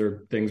streams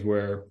are things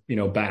where,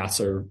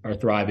 bass are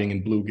thriving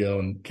and bluegill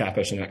and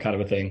catfish and that kind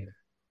of a thing.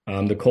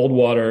 The cold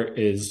water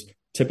is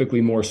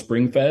typically more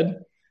spring fed.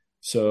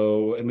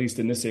 So at least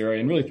in this area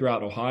and really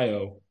throughout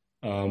Ohio,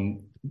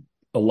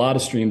 a lot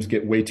of streams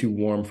get way too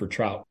warm for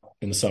trout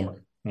in the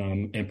summer,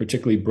 and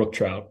particularly brook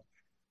trout.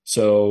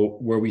 So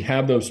where we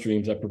have those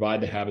streams that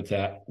provide the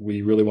habitat,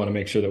 we really want to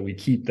make sure that we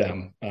keep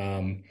them.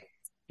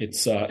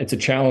 It's a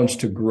challenge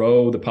to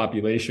grow the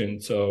population.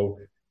 So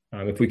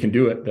if we can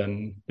do it,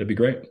 then that'd be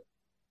great.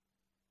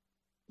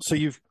 So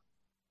you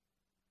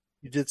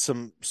did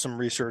some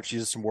research, you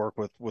did some work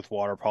with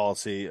water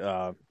policy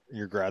in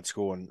your grad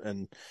school,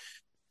 and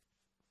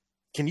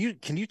can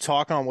you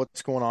talk on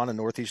what's going on in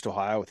Northeast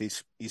Ohio with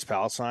East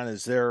Palestine?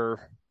 Is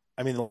there?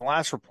 I mean, the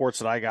last reports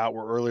that I got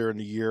were earlier in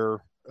the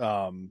year,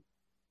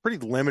 pretty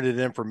limited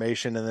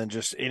information, and then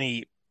just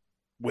anything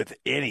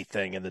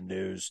in the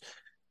news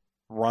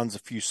runs a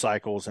few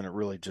cycles, and it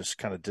really just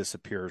kind of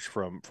disappears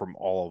from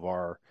all of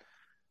our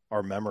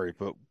memory.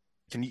 But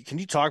can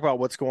you talk about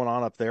what's going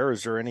on up there?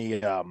 Is there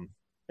any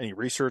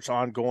research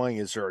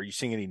ongoing? Are you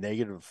seeing any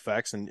negative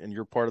effects in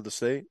your part of the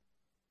state?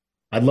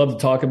 I'd love to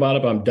talk about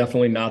it, but I'm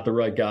definitely not the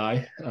right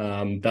guy.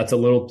 That's a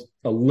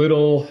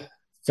little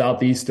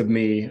southeast of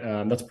me.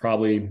 That's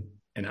probably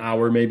an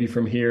hour maybe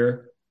from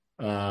here.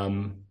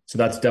 So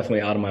that's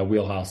definitely out of my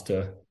wheelhouse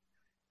to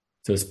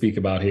speak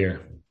about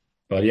here.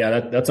 But yeah,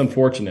 that's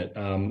unfortunate.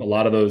 A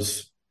lot of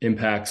those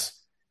impacts,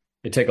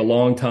 they take a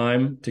long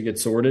time to get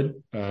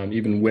sorted,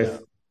 even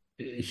with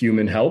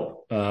human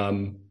help.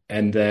 And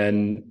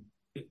then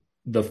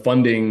the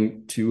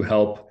funding to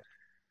help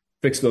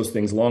fix those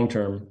things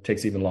long-term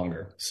takes even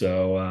longer.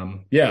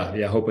 So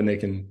hoping they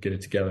can get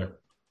it together.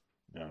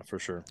 Yeah, for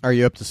sure. Are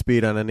you up to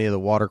speed on any of the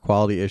water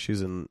quality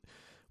issues in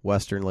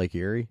Western Lake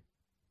Erie?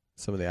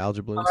 Some of the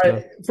algae bloom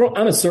stuff?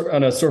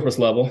 On a surface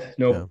level,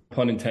 no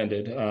pun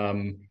intended.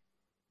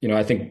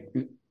 I think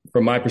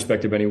from my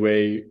perspective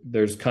anyway,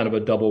 there's kind of a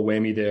double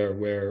whammy there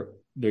where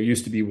there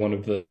used to be one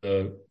of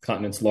the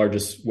continent's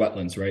largest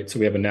wetlands, right? So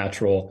we have a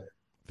natural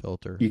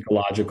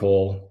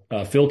ecological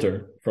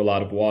filter for a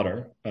lot of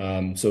water.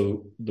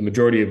 So the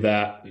majority of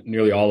that,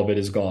 nearly all of it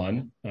is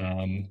gone.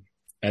 And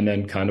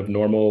then kind of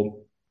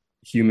normal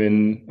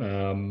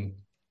human,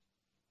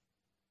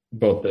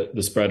 both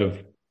the spread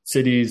of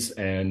cities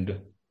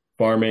and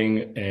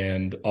farming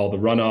and all the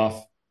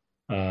runoff,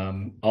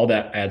 all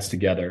that adds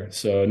together.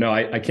 So no,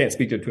 I can't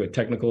speak to a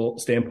technical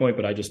standpoint,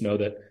 but I just know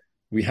that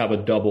we have a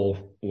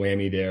double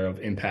whammy there of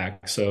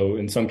impact. So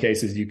in some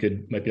cases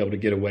might be able to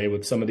get away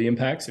with some of the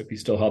impacts if you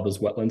still have those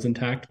wetlands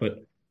intact,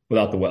 but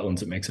without the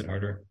wetlands, it makes it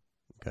harder.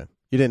 Okay.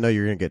 You didn't know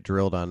you were going to get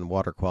drilled on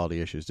water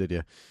quality issues, did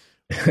you?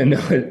 No,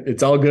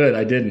 it's all good.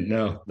 I didn't.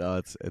 No,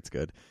 it's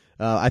good.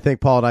 I think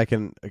Paul and I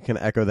can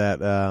echo that,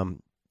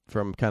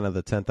 from kind of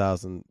the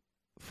 10,000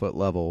 foot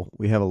level.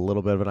 We have a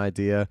little bit of an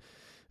idea.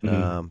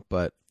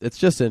 But it's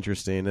just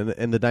interesting,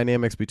 and the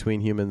dynamics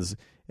between humans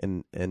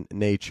and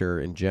nature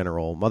in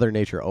general. Mother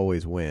Nature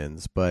always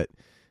wins, but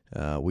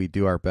we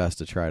do our best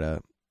to try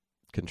to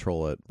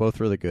control it, both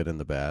for the good and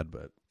the bad.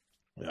 But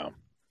yeah.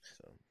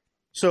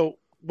 So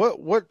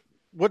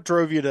what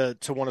drove you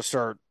to want to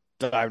start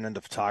diving into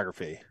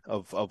photography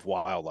of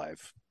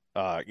wildlife?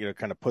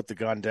 Kind of put the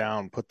gun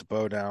down, put the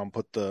bow down,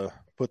 put the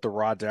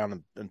rod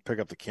down, and pick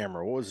up the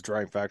camera. What was the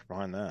driving factor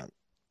behind that?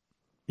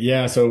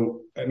 Yeah.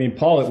 So, I mean,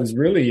 Paul, it was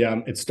really,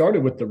 it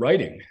started with the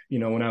writing,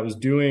 when I was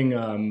doing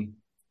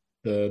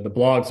the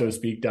blog, so to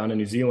speak, down in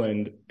New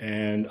Zealand,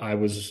 and I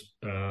was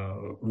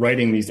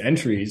writing these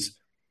entries.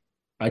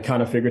 I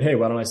kind of figured, hey,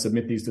 why don't I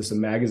submit these to some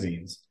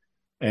magazines?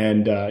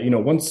 And,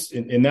 once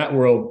in that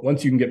world,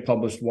 once you can get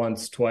published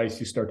once, twice,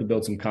 you start to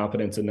build some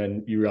confidence, and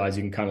then you realize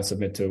you can kind of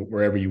submit to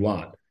wherever you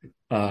want.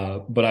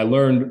 But I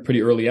learned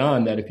pretty early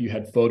on that if you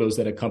had photos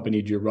that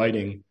accompanied your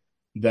writing,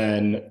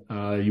 then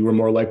you were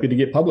more likely to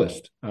get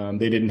published.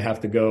 They didn't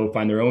have to go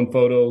find their own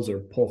photos or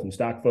pull from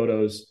stock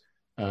photos.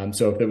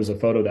 So if there was a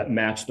photo that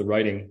matched the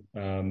writing,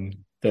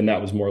 then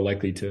that was more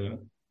likely to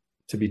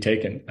be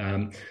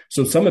taken.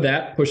 So some of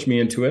that pushed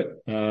me into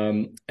it.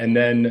 And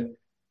then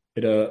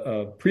in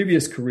a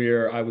previous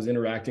career, I was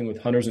interacting with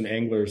hunters and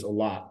anglers a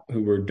lot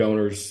who were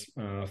donors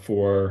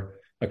for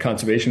a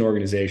conservation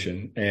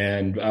organization.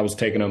 And I was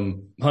taking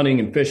them hunting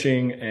and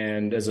fishing.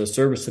 And as a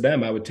service to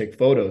them, I would take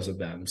photos of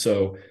them.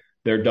 So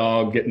their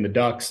dog getting the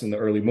ducks in the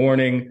early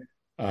morning,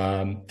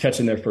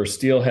 catching their first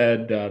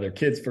steelhead, their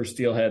kids' first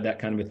steelhead, that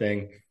kind of a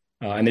thing.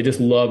 And they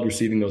just loved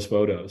receiving those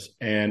photos.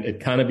 And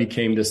it kind of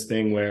became this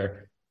thing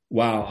where,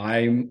 wow,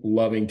 I'm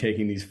loving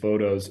taking these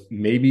photos,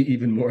 maybe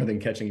even more than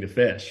catching the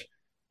fish.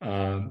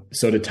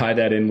 So to tie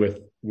that in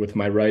with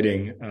my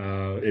writing,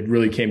 it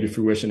really came to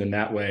fruition in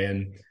that way.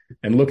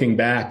 And looking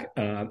back,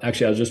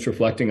 actually, I was just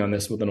reflecting on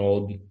this with an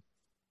old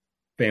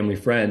family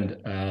friend.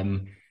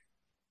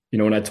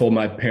 When I told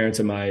my parents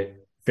and my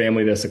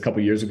family this a couple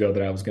of years ago,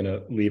 that I was going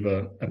to leave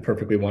a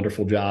perfectly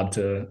wonderful job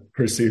to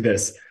pursue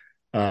this,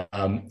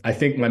 I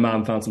think my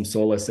mom found some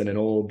solace in an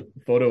old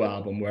photo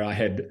album where I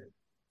had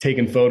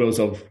taken photos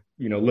of,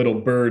 little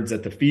birds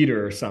at the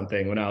feeder or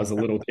something when I was a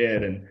little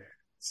kid. And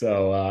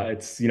so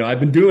it's, I've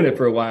been doing it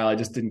for a while. I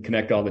just didn't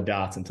connect all the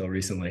dots until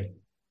recently.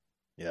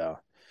 Yeah.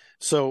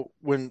 So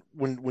when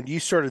you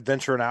started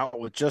venturing out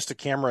with just a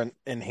camera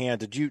in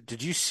hand, did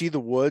you see the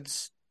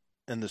woods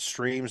and the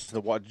streams and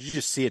the water? Did you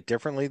just see it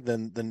differently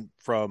than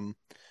from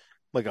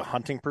like a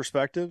hunting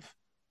perspective?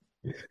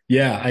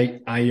 Yeah,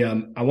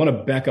 I want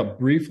to back up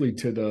briefly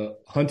to the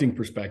hunting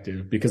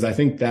perspective, because I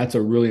think that's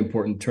a really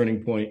important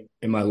turning point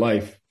in my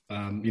life.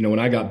 When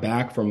I got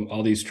back from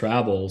all these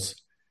travels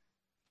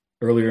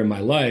earlier in my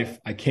life,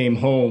 I came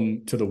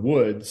home to the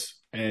woods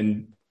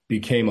and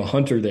became a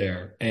hunter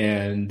there.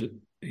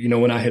 And,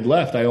 when I had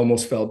left, I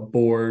almost felt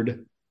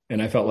bored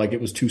and I felt like it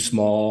was too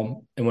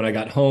small. And when I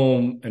got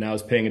home and I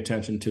was paying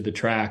attention to the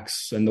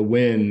tracks and the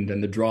wind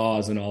and the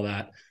draws and all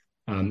that,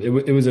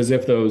 it was as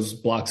if those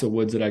blocks of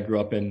woods that I grew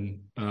up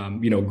in,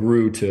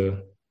 grew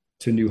to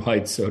new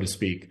heights, so to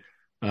speak.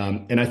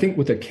 And I think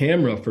with a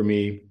camera, for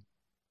me,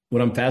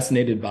 what I'm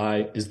fascinated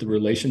by is the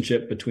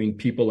relationship between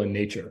people and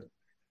nature.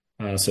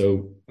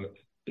 So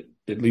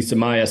at least in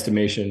my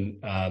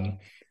estimation,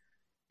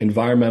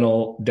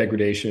 environmental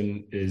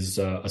degradation is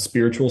a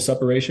spiritual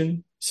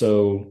separation.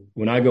 So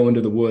when I go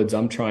into the woods,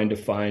 I'm trying to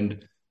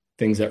find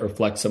things that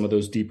reflect some of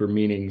those deeper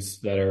meanings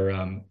that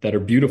are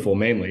beautiful.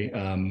 Mainly,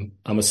 I'm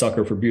a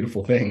sucker for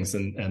beautiful things,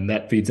 and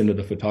that feeds into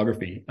the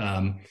photography.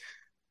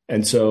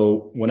 And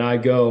so when I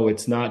go,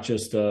 it's not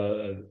just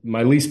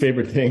my least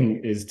favorite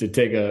thing is to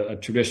take a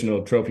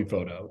traditional trophy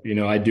photo.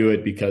 I do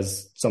it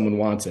because someone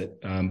wants it,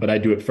 but I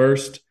do it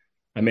first.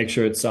 I make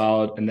sure it's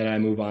solid, and then I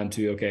move on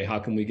to, okay, how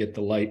can we get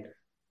the light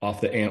off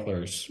the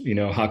antlers?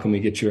 How can we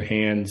get your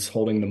hands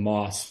holding the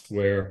moss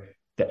where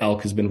the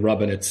elk has been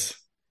rubbing its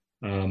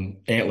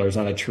antlers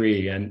on a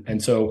tree?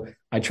 And so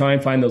I try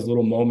and find those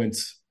little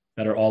moments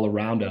that are all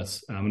around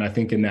us. And I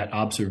think in that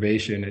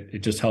observation, it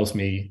just helps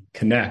me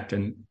connect.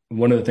 And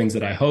one of the things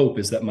that I hope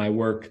is that my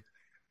work,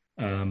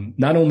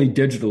 not only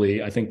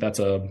digitally, I think that's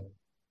a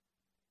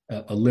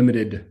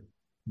limited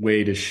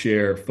way to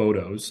share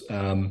photos.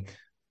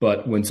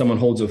 But when someone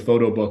holds a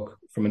photo book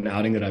from an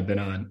outing that I've been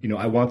on,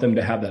 I want them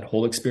to have that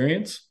whole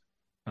experience.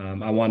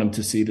 I want them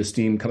to see the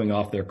steam coming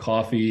off their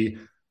coffee.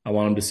 I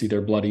want them to see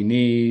their bloody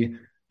knee.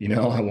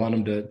 I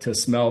want them to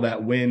smell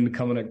that wind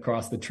coming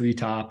across the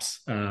treetops.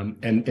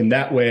 And in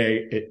that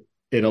way,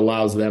 it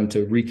allows them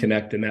to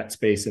reconnect in that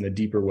space in a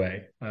deeper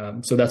way.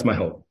 So that's my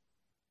hope.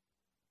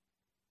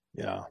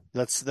 Yeah,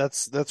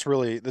 that's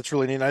really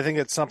neat. I think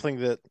it's something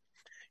that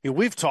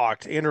we've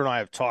talked. Andrew and I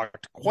have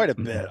talked quite a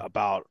bit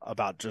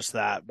about just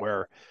that,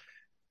 where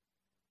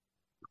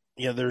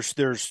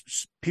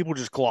there's people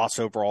just gloss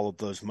over all of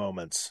those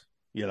moments,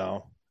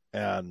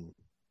 and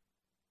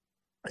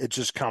it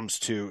just comes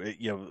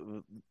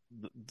to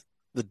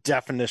the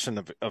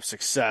definition of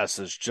success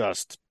is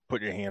just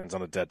put your hands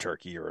on a dead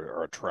turkey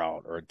or a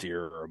trout or a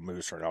deer or a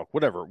moose or an elk,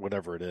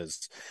 whatever it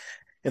is.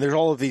 And there's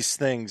all of these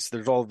things,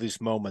 there's all of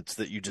these moments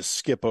that you just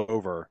skip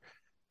over.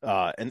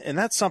 And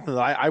that's something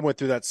that I went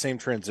through that same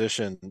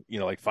transition,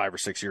 like 5 or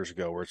 6 years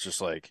ago, where it's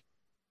just like,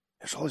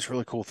 there's all these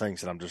really cool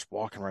things that I'm just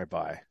walking right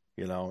by,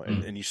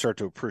 and you start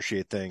to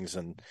appreciate things.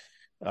 And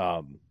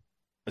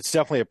it's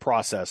definitely a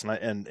process.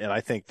 And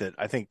I think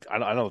I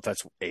don't know if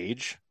that's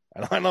age.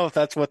 I don't know if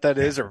that's what that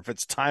is, or if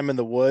it's time in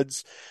the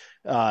woods,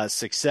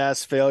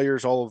 success,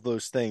 failures, all of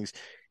those things.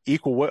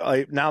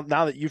 now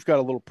that you've got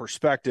a little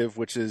perspective,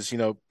 which is,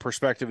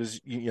 perspective is,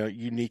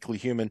 uniquely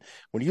human.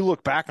 When you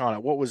look back on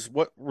it,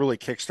 what really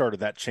kickstarted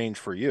that change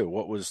for you?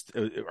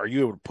 Are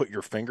you able to put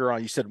your finger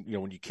on? You said,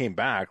 when you came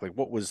back, like,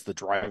 what was the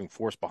driving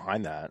force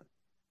behind that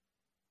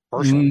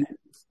personally?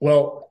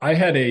 Well, I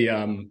had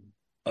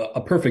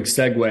a perfect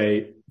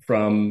segue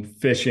from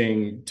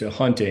fishing to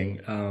hunting.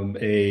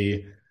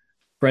 A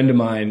friend of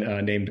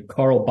mine named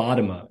Carl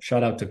Bodema.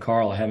 Shout out to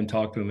Carl. I haven't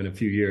talked to him in a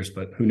few years,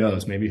 but who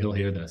knows? Maybe he'll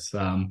hear this.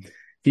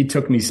 He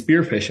took me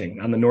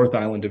spearfishing on the North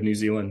Island of New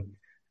Zealand.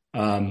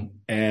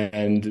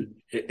 And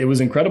it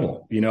was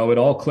incredible. It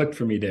all clicked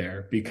for me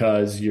there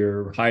because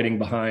you're hiding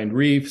behind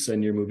reefs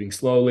and you're moving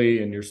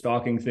slowly and you're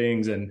stalking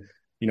things. And,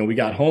 we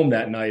got home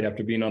that night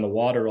after being on the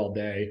water all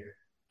day,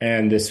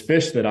 and this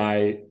fish that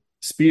I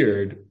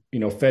speared,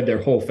 fed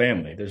their whole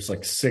family. There's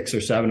like 6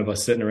 or 7 of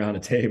us sitting around a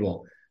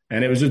table.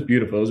 And it was just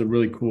beautiful. It was a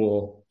really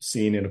cool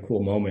scene and a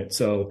cool moment.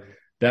 So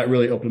that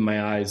really opened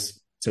my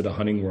eyes to the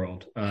hunting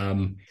world.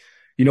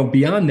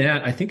 Beyond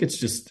that, I think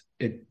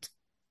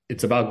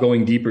it's about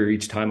going deeper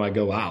each time I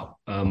go out.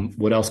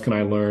 What else can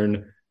I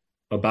learn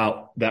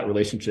about that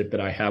relationship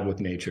that I have with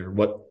nature?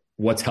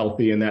 What's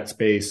healthy in that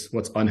space?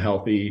 What's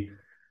unhealthy?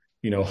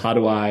 How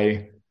do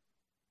I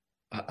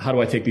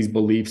take these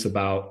beliefs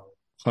about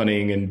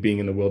hunting and being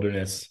in the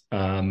wilderness?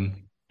 And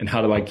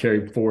how do I carry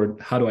them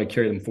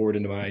forward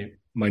into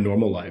my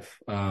normal life?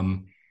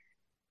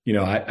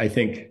 I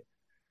think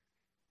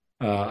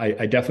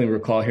I definitely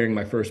recall hearing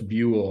my first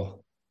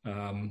bugle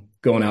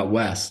going out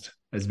west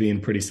as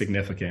being pretty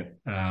significant.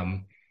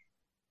 I've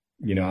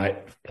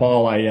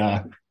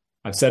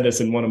said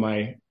this in one of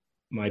my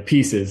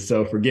pieces,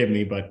 so forgive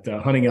me, but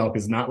hunting elk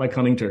is not like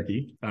hunting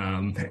turkey.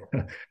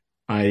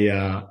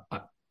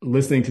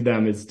 Listening to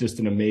them is just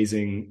an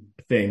amazing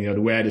thing.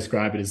 The way I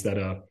describe it is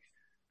that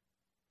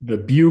the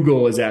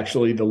bugle is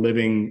actually the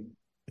living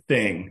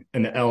thing,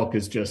 and the elk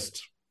is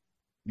just,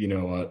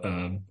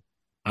 a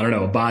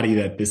body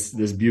that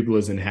this bugle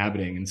is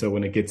inhabiting. And so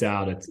when it gets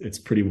out, it's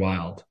pretty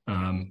wild.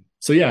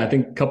 So yeah, I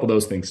think a couple of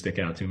those things stick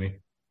out to me.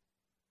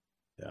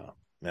 Yeah,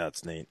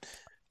 that's neat.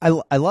 I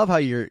love how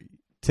you're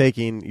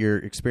taking your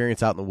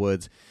experience out in the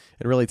woods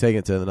and really taking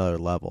it to another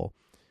level.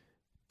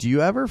 Do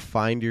you ever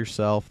find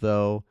yourself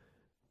though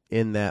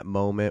in that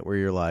moment where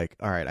you're like,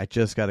 all right, I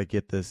just got to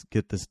get this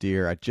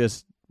deer. I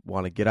just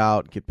want to get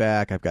out, get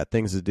back. I've got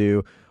things to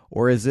do.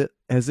 Or has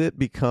it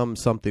become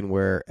something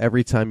where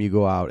every time you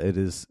go out,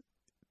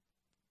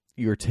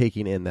 you're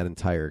taking in that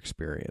entire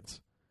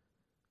experience?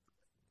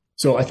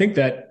 So I think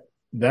that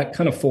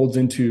kind of folds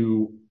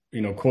into,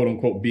 quote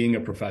unquote, being a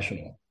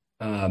professional.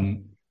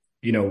 When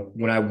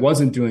I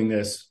wasn't doing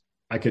this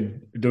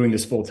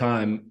full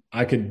time,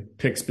 I could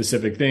pick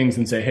specific things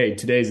and say, hey,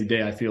 today's the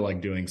day I feel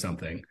like doing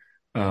something,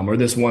 or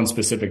this one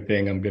specific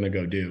thing I'm going to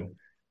go do.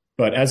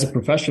 But as a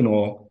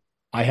professional,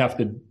 I have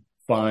to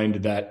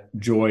find that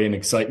joy and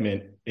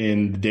excitement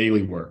in the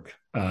daily work.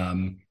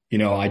 I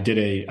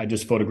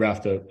just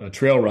photographed a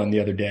trail run the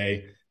other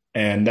day,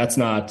 and that's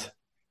not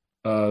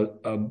a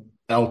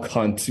elk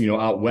hunt,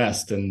 out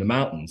west in the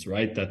mountains,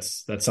 right?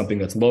 That's something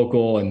that's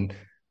local. And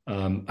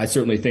I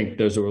certainly think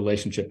there's a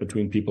relationship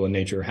between people and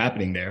nature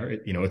happening there.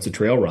 It's a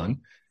trail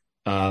run,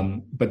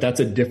 but that's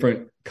a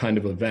different kind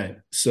of event.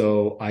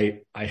 So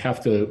I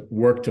have to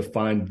work to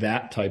find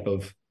that type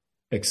of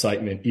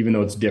excitement, even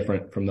though it's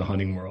different from the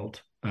hunting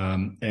world.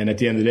 And at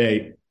the end of the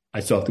day, I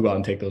still have to go out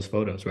and take those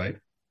photos, right?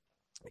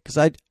 Because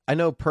I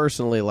know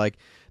personally, like,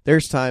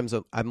 there's times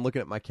I'm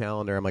looking at my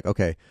calendar, I'm like,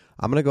 okay,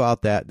 I'm going to go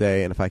out that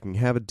day, and if I can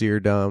have a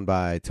deer done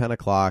by 10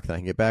 o'clock, then I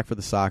can get back for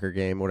the soccer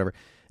game, whatever.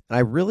 And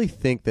I really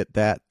think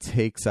that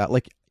takes out,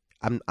 like,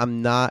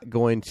 I'm not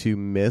going to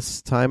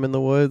miss time in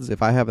the woods.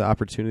 If I have the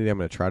opportunity, I'm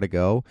going to try to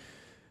go.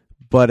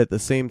 But at the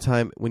same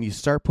time, when you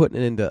start putting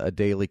it into a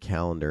daily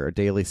calendar, a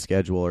daily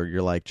schedule, or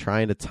you're like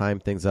trying to time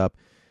things up,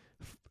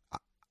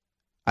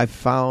 I've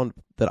found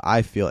that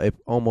I feel it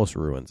almost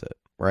ruins it,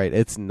 right?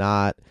 It's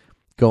not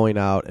going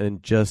out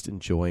and just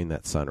enjoying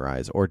that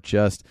sunrise or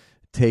just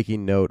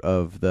taking note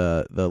of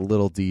the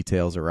little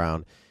details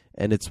around.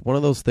 And it's one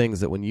of those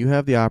things that when you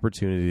have the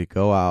opportunity to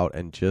go out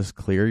and just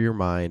clear your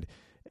mind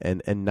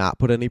and not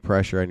put any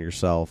pressure on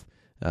yourself,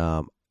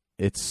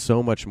 it's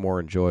so much more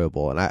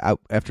enjoyable. And I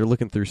after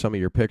looking through some of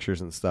your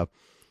pictures and stuff,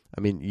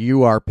 I mean,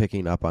 you are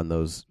picking up on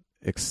those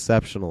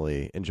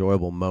exceptionally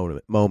enjoyable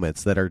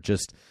moments that are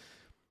just,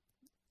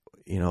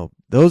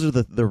 those are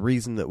the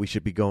reason that we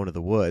should be going to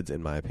the woods,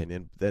 in my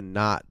opinion, than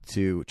not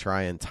to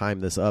try and time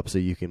this up so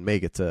you can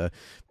make it to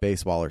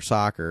baseball or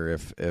soccer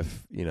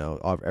if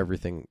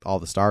everything, all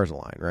the stars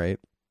align, right?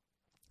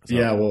 So.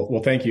 Yeah,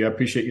 well, thank you. I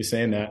appreciate you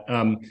saying that.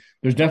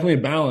 There's definitely a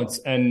balance,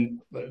 and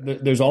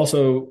there's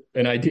also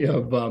an idea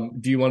of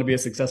do you want to be a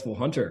successful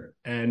hunter?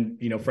 And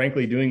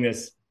frankly, doing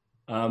this,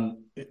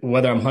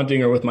 whether I'm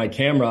hunting or with my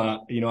camera,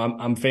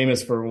 I'm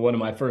famous for one of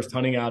my first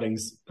hunting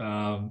outings.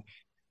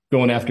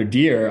 Going after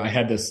deer, I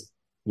had this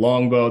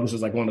longbow. This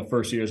was like one of the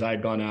first years I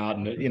had gone out,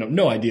 and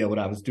no idea what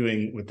I was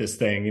doing with this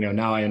thing.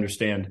 Now I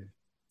understand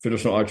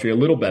traditional archery a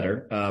little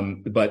better,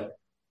 but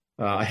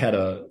I had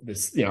I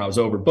was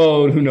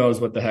overbowed. Who knows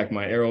what the heck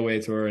my arrow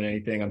weights were and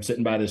anything. I'm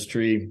sitting by this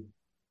tree,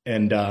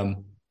 and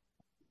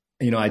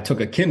I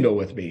took a Kindle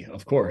with me,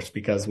 of course,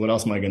 because what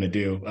else am I going to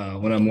do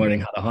when I'm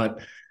learning how to hunt?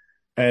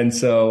 And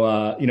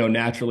so,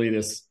 naturally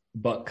this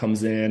buck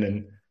comes in,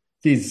 and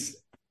he's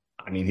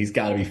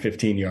got to be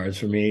 15 yards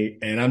from me.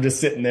 And I'm just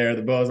sitting there,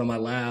 the bow's on my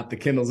lap, the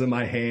Kindle's in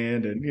my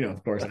hand. And,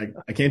 of course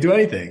I can't do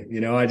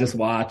anything, I just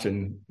watch.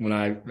 And when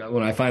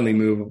I finally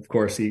move, of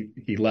course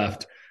he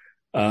left.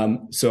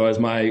 So as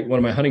one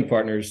of my hunting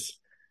partners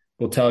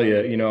will tell you,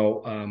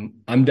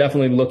 I'm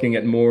definitely looking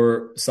at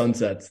more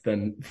sunsets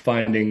than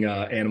finding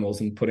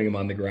animals and putting them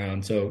on the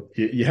ground. So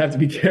you have to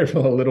be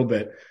careful a little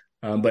bit.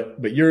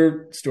 But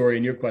your story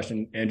and your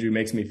question, Andrew,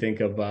 makes me think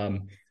of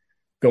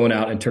going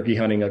out and turkey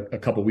hunting a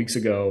couple weeks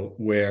ago,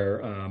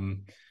 where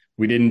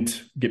we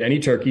didn't get any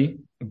turkey,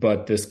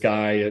 but this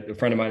guy, a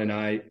friend of mine, and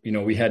I,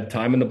 we had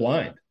time in the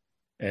blind,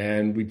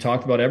 and we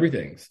talked about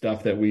everything,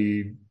 stuff that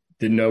we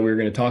didn't know we were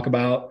going to talk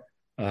about.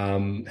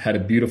 Had a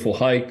beautiful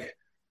hike,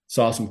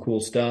 saw some cool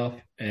stuff,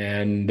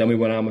 and then we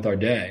went on with our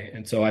day.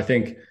 And so I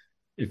think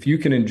if you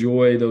can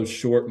enjoy those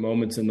short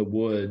moments in the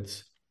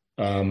woods,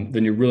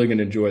 then you're really going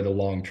to enjoy the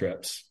long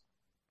trips.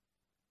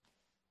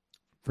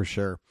 For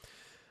sure.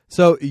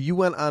 So you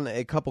went on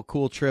a couple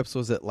cool trips.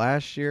 Was it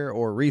last year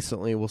or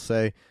recently? We'll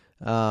say,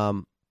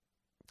 kind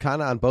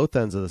of on both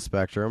ends of the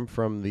spectrum,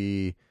 from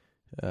the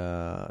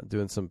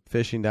doing some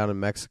fishing down in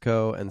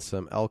Mexico and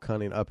some elk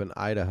hunting up in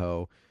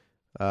Idaho.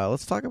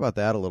 Let's talk about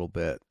that a little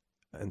bit,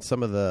 and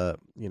some of the,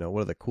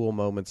 what the cool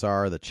moments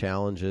are, the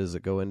challenges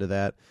that go into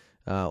that.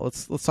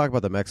 Let's talk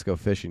about the Mexico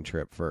fishing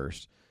trip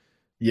first.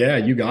 Yeah,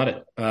 you got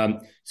it.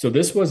 So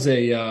this was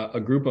a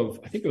group of,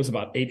 I think it was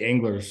about 8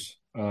 anglers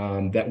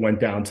that went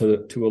down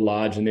to a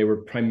lodge, and they were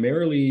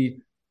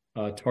primarily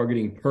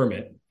targeting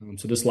permit.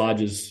 So this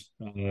lodge is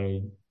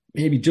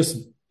maybe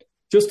just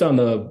on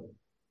the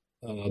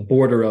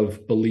border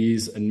of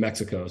Belize and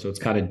Mexico. So it's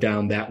kind of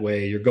down that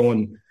way. You're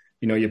going,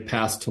 you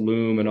pass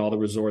Tulum and all the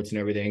resorts and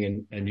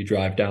everything, and you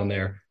drive down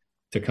there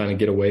to kind of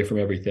get away from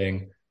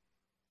everything.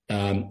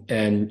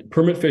 And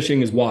permit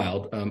fishing is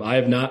wild. I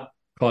have not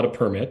caught a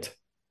permit.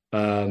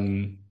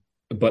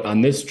 But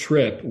on this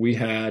trip, we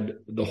had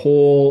the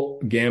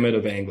whole gamut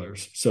of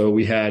anglers. So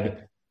we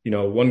had,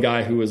 one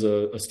guy who was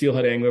a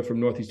steelhead angler from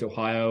Northeast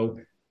Ohio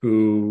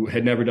who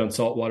had never done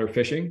saltwater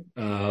fishing.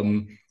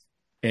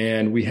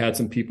 And we had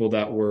some people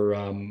that were,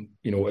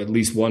 at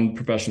least one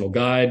professional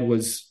guide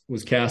was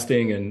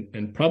casting,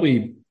 and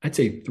probably I'd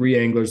say 3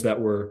 anglers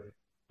that were,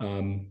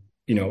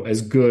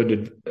 as good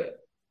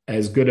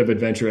of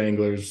adventure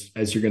anglers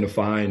as you're going to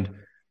find.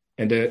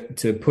 And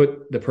to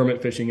put the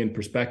permit fishing in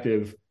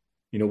perspective,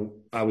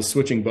 I was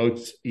switching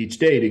boats each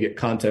day to get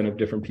content of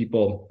different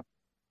people.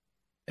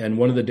 And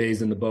one of the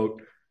days in the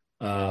boat,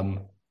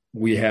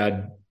 we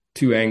had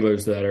 2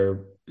 anglers that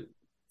are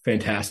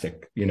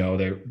fantastic.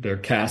 Their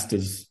cast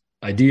is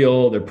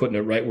ideal. They're putting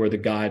it right where the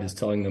guide is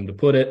telling them to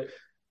put it.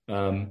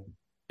 And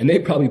they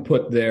probably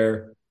put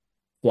their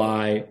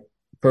fly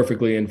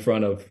perfectly in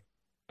front of,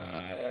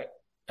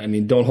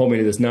 don't hold me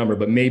to this number,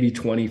 but maybe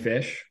 20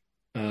 fish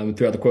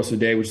throughout the course of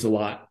the day, which is a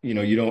lot.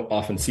 You don't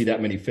often see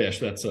that many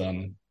fish.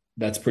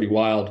 That's pretty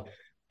wild.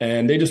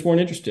 And they just weren't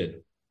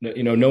interested,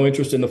 no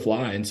interest in the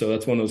fly. And so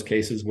that's one of those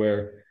cases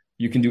where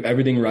you can do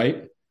everything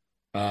right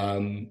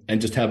and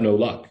just have no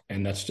luck.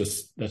 And that's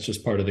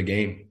just part of the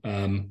game.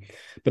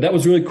 But that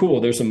was really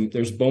cool.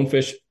 There's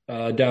bonefish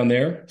down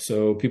there.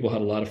 So people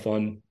had a lot of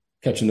fun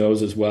catching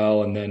those as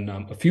well. And then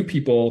a few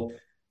people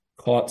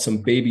caught some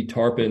baby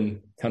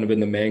tarpon kind of in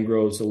the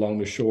mangroves along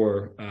the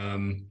shore.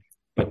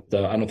 But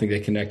I don't think they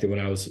connected when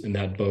I was in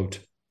that boat.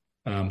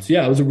 So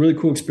yeah, it was a really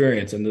cool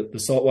experience. And the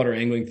saltwater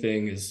angling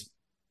thing is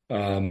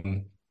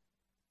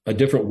a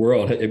different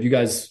world. Have you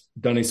guys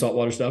done any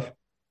saltwater stuff?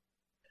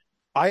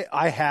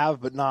 I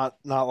have, but not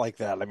like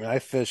that. I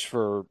fish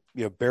for,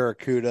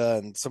 barracuda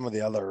and some of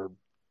the other,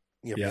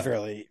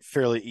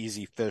 fairly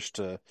easy fish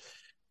to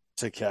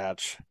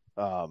catch.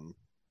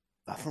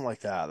 Nothing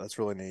like that. That's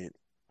really neat.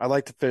 I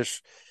like to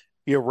fish,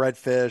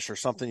 redfish or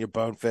something,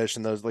 bonefish,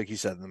 and those, like you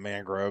said, in the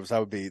mangroves.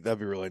 That'd be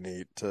really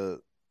neat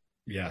to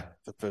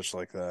fish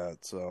like that.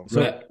 So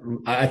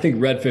I think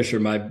redfish are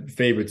my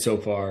favorite so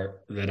far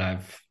that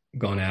I've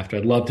gone after.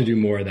 I'd love to do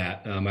more of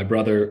that. My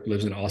brother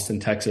lives in Austin,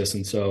 Texas,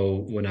 and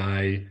so when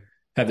I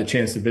have the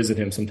chance to visit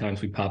him,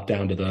 sometimes we pop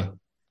down to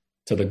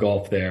the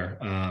Gulf there.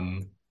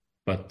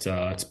 But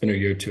it's been a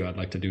year or two. I'd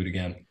like to do it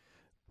again.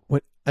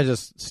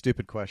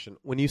 Stupid question.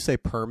 When you say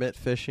permit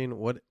fishing,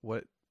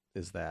 what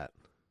is that?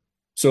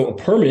 So a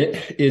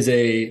permit is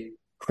a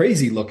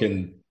crazy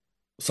looking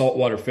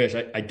saltwater fish.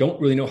 I don't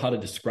really know how to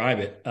describe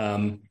it.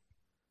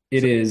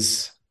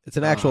 It's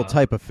an actual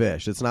type of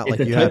fish. It's not like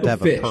you have to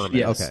have a permit.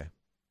 Yes. Okay.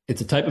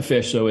 It's a type of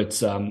fish. So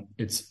it's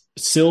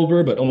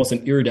silver, but almost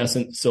an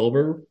iridescent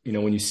silver,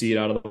 when you see it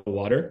out of the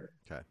water.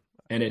 Okay.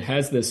 And it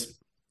has this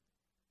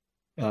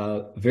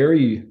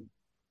very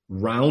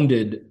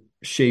rounded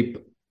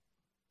shape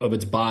of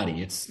its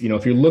body. It's,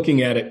 if you're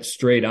looking at it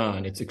straight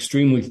on, it's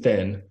extremely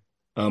thin.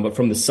 But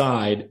from the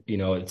side,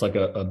 it's like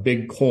a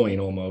big coin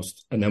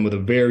almost, and then with a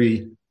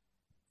very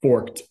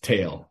forked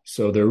tail.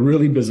 So they're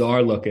really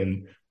bizarre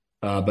looking,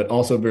 but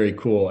also very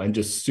cool and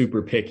just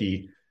super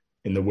picky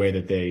in the way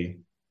that they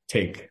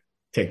take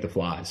the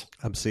flies.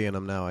 I'm seeing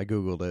them now. I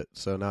Googled it,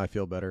 so now I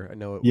feel better. I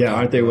know it. Yeah,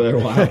 aren't they? They're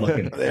wild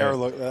looking. They are.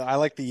 I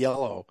like the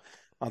yellow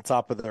on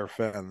top of their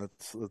fin.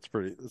 That's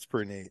pretty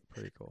neat.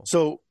 Pretty cool.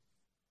 So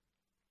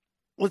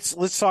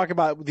let's talk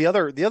about the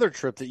other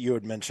trip that you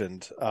had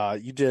mentioned.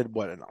 You did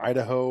what, an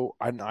Idaho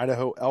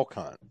elk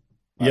hunt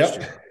last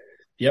year.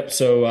 Yep.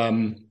 So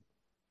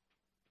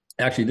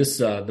actually, this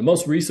the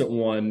most recent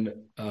one.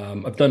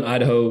 I've done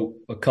Idaho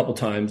a couple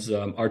times,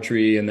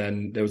 archery, and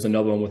then there was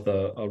another one with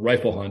a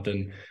rifle hunt.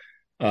 And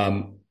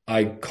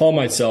I call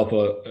myself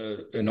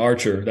an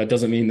archer. That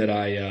doesn't mean that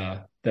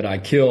I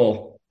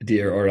kill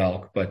deer or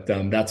elk, but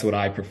that's what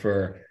I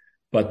prefer.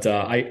 But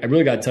I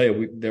really got to tell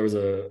you, there was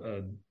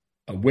a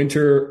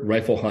winter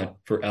rifle hunt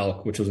for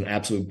elk, which was an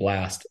absolute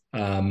blast.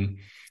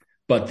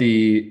 But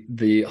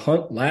the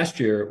hunt last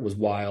year was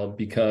wild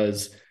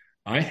because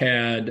I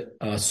had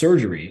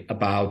surgery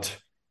about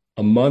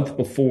a month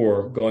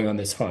before going on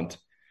this hunt.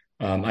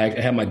 I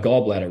had my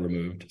gallbladder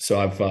removed, so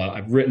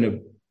I've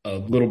written a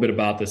little bit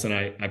about this, and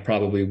I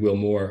probably will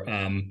more.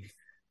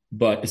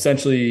 But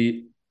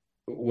essentially,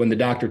 when the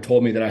doctor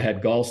told me that I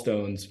had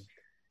gallstones,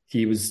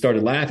 he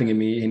started laughing at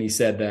me, and he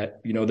said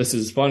that, this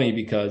is funny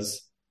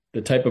because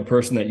the type of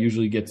person that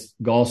usually gets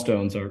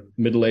gallstones are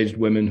middle-aged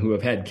women who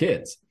have had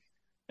kids,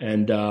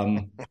 and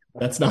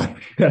that's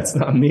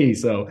not me.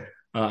 So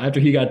after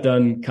he got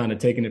done kind of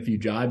taking a few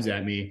jibes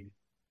at me,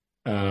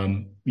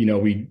 I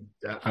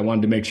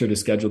wanted to make sure to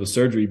schedule the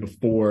surgery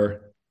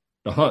before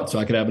the hunt so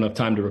I could have enough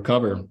time to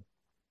recover.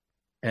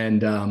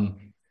 And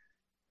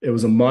it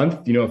was a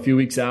month, a few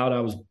weeks out, I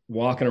was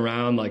walking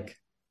around like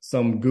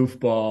some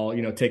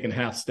goofball, taking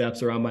half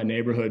steps around my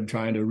neighborhood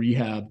trying to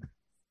rehab.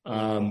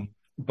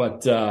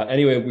 But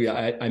anyway,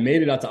 I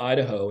made it out to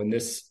Idaho, and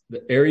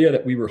the area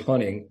that we were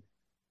hunting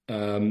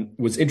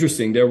was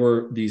interesting. There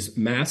were these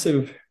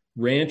massive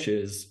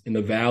ranches in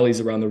the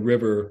valleys around the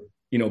river,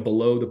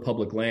 below the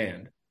public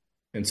land.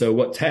 And so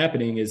what's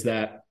happening is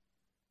that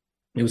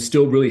it was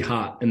still really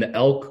hot, and the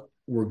elk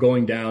were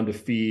going down to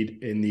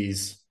feed in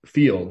these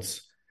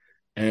fields.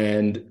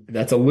 And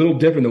that's a little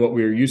different than what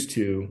we were used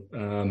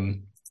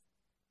to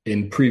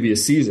in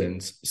previous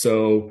seasons.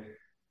 So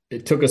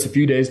it took us a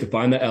few days to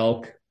find the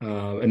elk.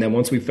 And then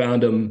once we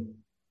found them,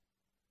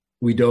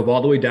 we dove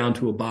all the way down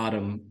to a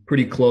bottom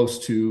pretty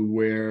close to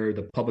where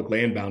the public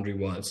land boundary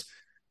was,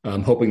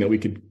 hoping that we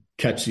could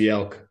catch the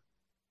elk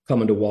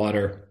coming to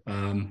water.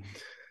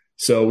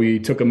 So we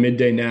took a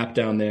midday nap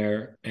down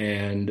there,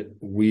 and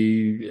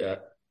we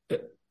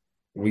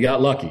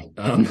got lucky.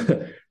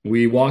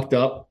 We walked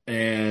up,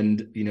 and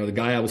the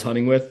guy I was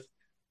hunting with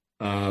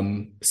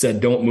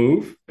said, "Don't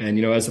move." And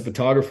as a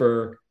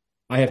photographer,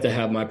 I have to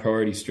have my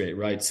priorities straight,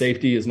 right?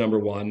 Safety is number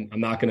one. I'm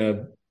not going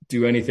to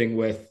do anything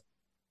with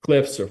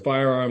cliffs or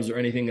firearms or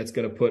anything that's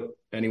going to put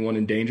anyone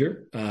in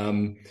danger.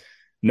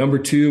 Number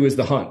two is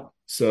the hunt.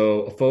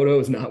 So a photo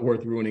is not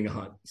worth ruining a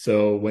hunt.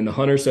 So when the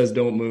hunter says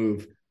don't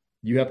move,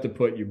 you have to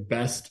put your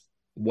best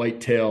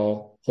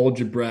whitetail, hold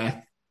your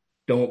breath,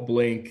 don't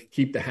blink,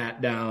 keep the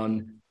hat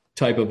down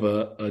type of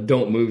a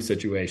don't move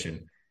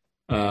situation.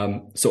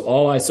 So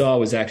all I saw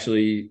was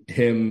actually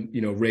him,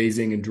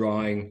 raising and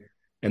drawing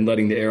and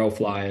letting the arrow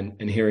fly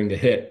and hearing the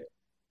hit.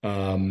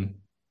 And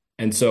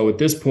so at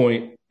this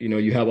point,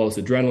 you have all this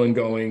adrenaline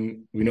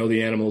going. We know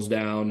the animal's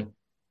down.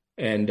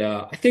 And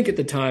I think at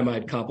the time I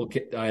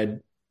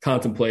had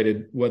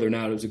contemplated whether or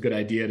not it was a good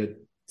idea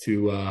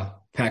to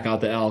pack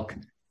out the elk.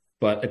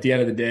 But at the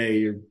end of the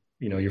day,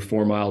 you're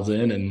 4 miles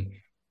in and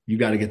you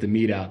got to get the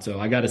meat out. So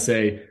I got to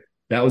say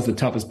that was the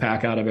toughest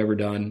pack out I've ever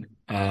done.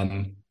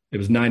 It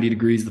was 90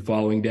 degrees the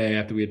following day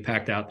after we had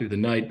packed out through the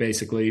night,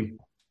 basically.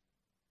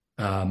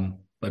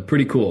 But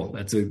pretty cool.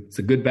 It's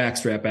a good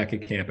backstrap back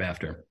at camp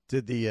after.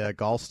 Did the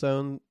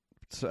gallstone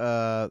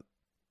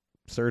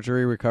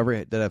surgery recovery,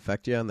 did it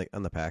affect you on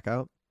the pack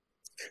out?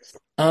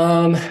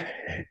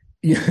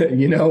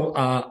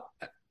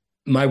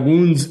 My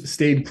wounds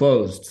stayed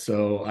closed,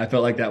 so I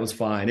felt like that was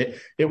fine.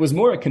 It was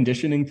more a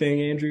conditioning thing,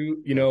 Andrew.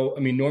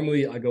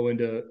 Normally I go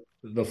into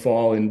the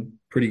fall in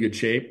pretty good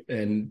shape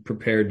and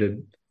prepared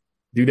to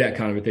do that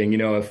kind of a thing.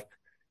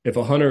 If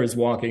a hunter is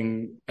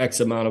walking X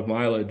amount of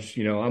mileage,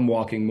 I'm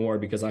walking more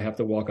because I have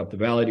to walk up the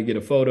valley to get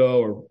a photo,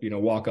 or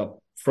walk up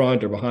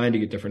front or behind to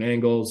get different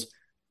angles.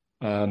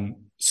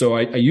 So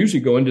I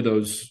usually go into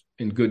those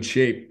in good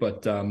shape,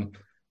 but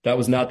that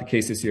was not the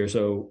case this year.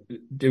 So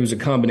it was a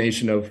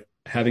combination of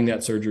having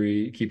that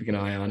surgery, keeping an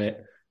eye on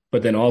it,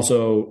 but then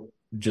also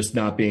just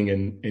not being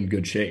in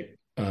good shape.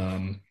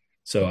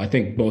 So I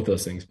think both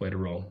those things played a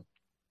role.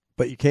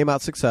 But you came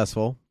out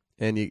successful,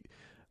 and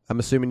I'm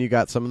assuming you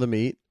got some of the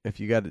meat. If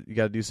you got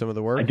to do some of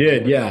the work. I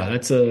did, yeah.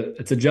 It's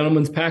a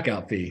gentleman's pack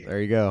out fee. There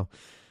you go.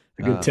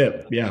 A good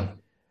tip, yeah.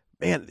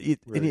 Man,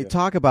 and you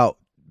talk about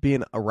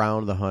being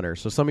around the hunter.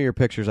 So some of your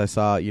pictures I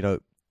saw,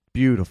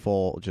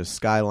 beautiful, just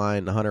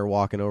skyline, the hunter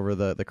walking over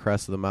the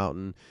crest of the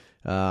mountain,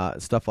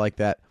 stuff like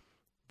that.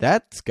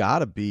 That's got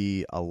to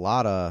be a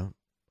lot of.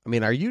 I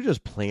mean, are you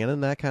just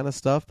planning that kind of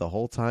stuff the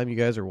whole time you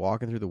guys are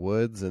walking through the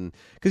woods? And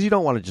because you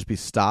don't want to just be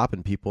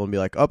stopping people and be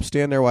like, "Up,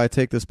 stand there while I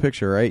take this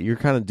picture," right? You're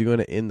kind of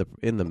doing it in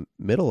the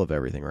middle of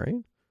everything, right?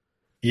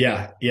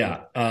 Yeah,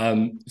 yeah.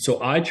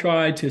 So I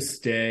try to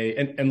stay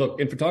and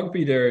look, in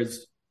photography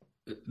there's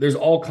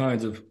all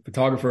kinds of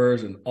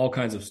photographers and all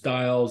kinds of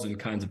styles and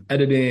kinds of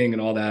editing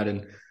and all that.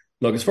 And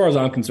look, as far as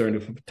I'm concerned,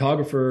 if a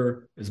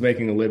photographer is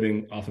making a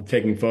living off of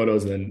taking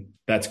photos, then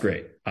that's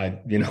great.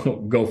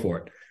 Go for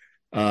it.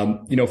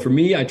 For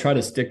me, I try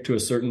to stick to a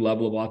certain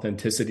level of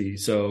authenticity.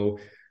 So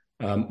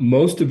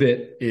most of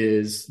it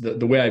is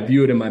the way I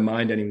view it in my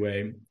mind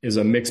anyway, is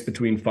a mix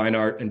between fine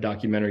art and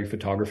documentary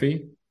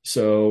photography.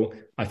 So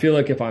I feel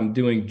like if I'm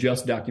doing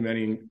just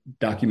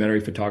documentary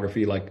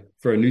photography, like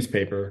for a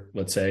newspaper,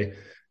 let's say,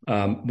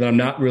 then I'm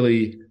not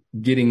really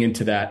getting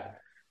into that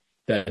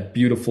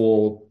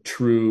beautiful,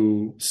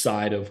 true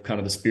side of kind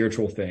of the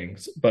spiritual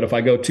things. But if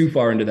I go too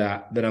far into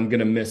that, then I'm going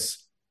to miss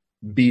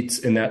beats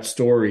in that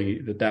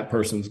story that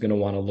person's going to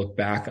want to look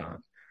back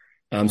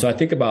on. So I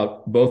think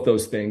about both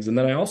those things. And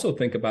then I also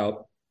think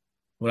about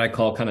what I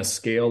call kind of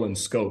scale and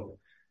scope.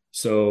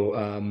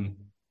 So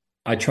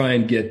I try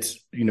and get,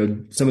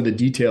 some of the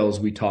details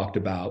we talked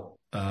about,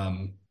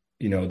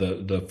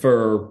 the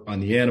fur on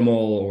the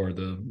animal or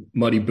the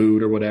muddy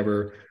boot or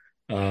whatever.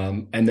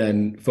 And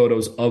then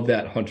photos of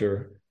that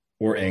hunter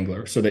or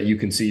angler so that you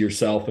can see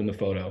yourself in the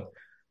photo.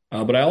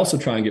 But I also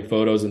try and get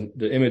photos, and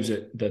the image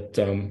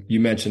that you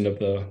mentioned of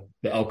the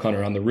elk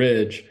hunter on the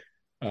ridge,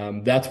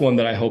 that's one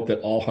that I hope that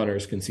all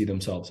hunters can see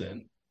themselves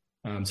in.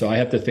 So I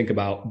have to think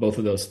about both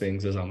of those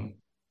things as I'm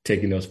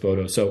taking those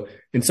photos. So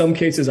in some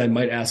cases, I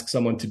might ask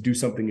someone to do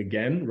something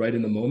again right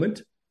in the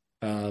moment.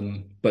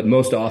 But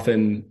most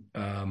often,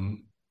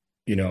 I'm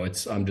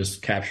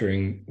just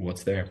capturing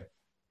what's there.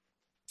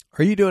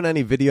 Are you doing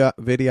any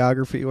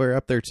videography while you're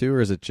up there too, or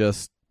is it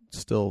just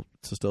still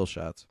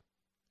shots?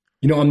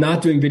 I'm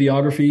not doing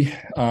videography.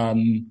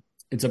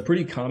 It's a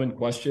pretty common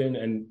question.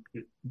 And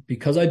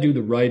because I do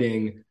the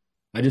writing,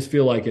 I just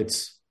feel like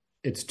it's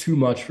too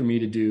much for me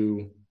to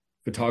do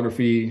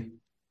photography,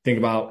 think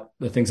about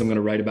the things I'm going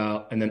to write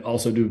about, and then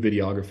also do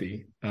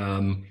videography.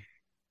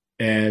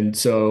 And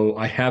so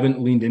I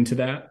haven't leaned into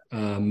that.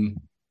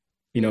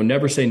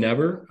 Never say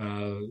never.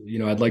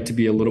 I'd like to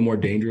be a little more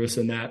dangerous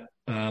in that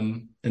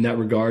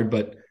regard,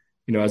 but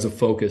as a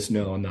focus,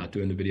 no, I'm not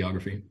doing the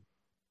videography.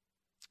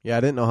 Yeah, I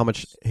didn't know how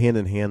much hand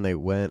in hand they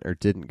went or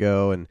didn't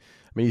go. And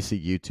I mean, you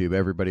see YouTube,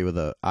 everybody with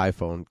an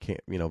iPhone,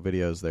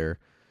 videos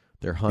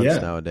their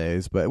hunts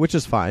nowadays, but which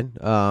is fine.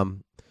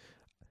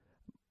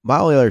 My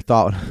only other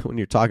thought when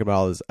you're talking about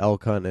all this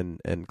elk hunt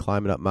and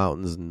climbing up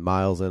mountains and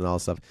miles and all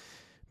this stuff,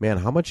 man,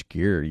 how much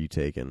gear are you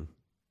taking?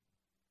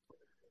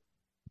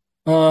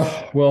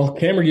 Well,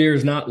 camera gear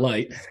is not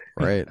light.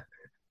 Right.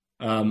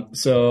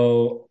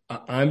 So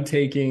I'm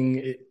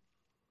taking,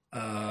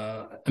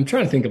 I'm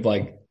trying to think of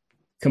like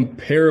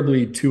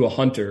comparably to a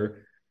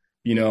hunter,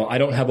 I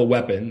don't have a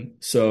weapon.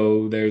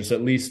 So there's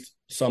at least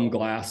some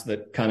glass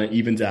that kind of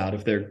evens out.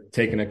 If they're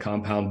taking a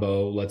compound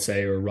bow, let's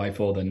say, or a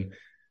rifle, then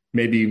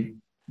maybe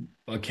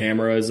a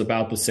camera is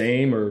about the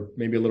same or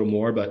maybe a little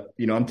more. But,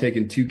 I'm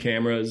taking 2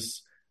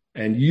 cameras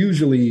and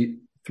usually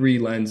 3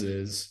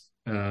 lenses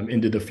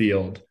into the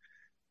field,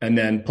 and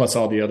then plus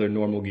all the other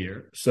normal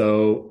gear.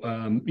 So,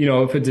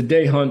 if it's a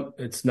day hunt,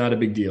 it's not a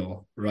big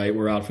deal, right?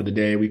 We're out for the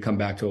day. We come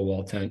back to a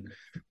wall tent.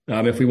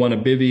 If we want to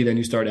bivvy, then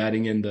you start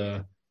adding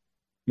in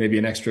maybe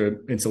an extra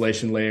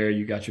insulation layer.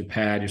 You got your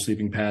pad, your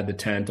sleeping pad, the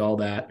tent, all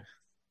that.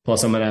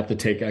 Plus, I'm going to have to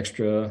take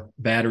extra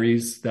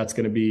batteries. That's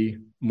going to be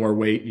more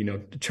weight,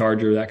 the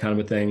charger, that kind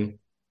of a thing.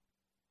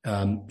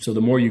 So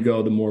the more you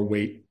go, the more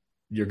weight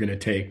you're going to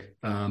take.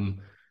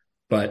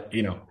 But,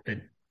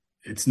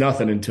 it's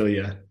nothing until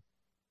you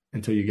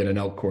get an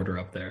elk quarter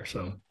up there.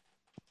 So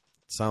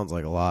sounds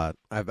like a lot.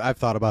 I've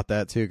thought about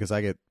that too, because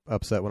I get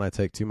upset when I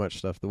take too much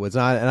stuff to the woods.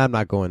 And I'm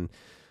not going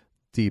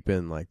deep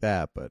in like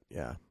that, but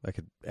yeah, I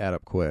could add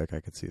up quick. I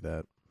could see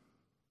that.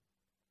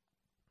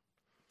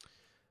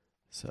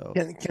 So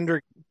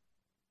Kendrick,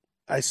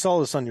 I saw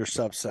this on your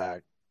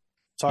Substack.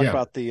 Talk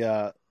about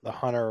the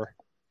hunter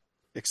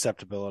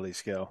acceptability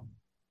scale.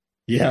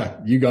 Yeah,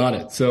 you got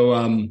it. So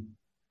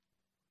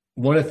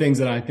one of the things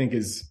that I think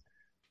is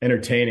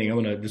entertaining,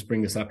 I'm going to just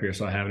bring this up here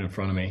so I have it in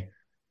front of me.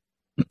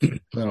 I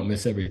don't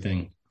miss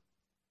everything.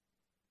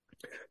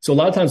 So a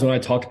lot of times when I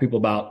talk to people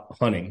about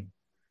hunting,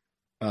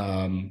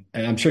 and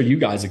I'm sure you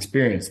guys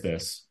experience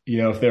this,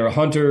 if they're a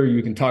hunter,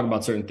 you can talk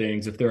about certain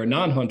things. If they're a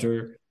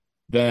non-hunter,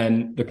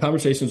 then the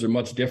conversations are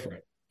much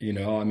different.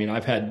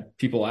 I've had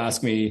people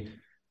ask me,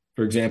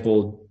 for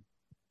example,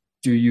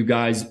 do you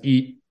guys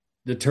eat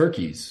the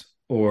turkeys?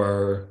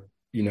 Or,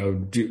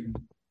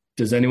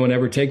 does anyone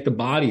ever take the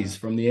bodies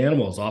from the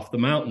animals off the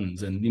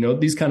mountains? And,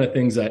 these kind of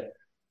things that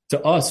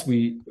to us,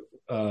 we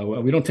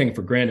don't take it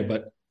for granted,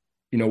 but,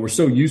 we're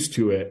so used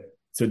to it,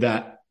 to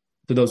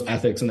those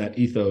ethics and that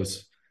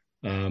ethos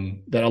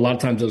that a lot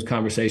of times those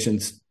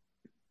conversations,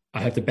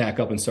 I have to back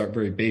up and start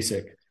very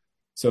basic.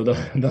 So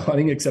the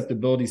hunting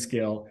acceptability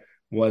scale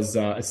was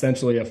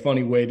essentially a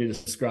funny way to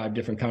describe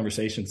different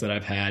conversations that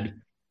I've had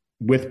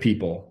with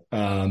people,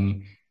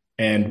 and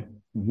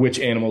which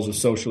animals are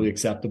socially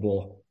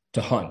acceptable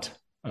to hunt.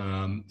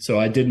 So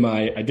I did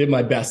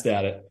my best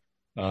at it.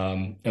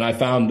 And I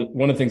found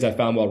one of the things I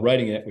found while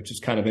writing it, which is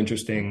kind of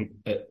interesting,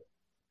 that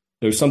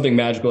there's something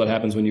magical that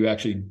happens when you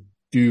actually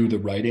do the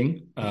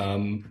writing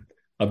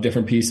of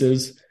different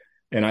pieces.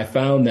 And I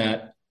found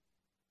that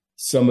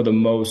some of the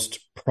most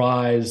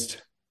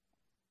prized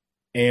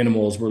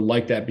animals were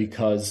like that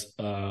because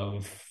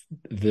of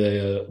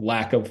the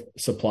lack of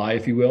supply,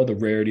 if you will, the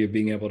rarity of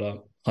being able to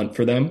hunt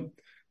for them.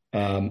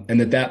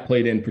 And that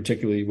played in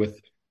particularly with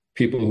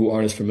people who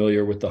aren't as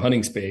familiar with the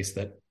hunting space,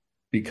 that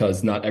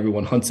because not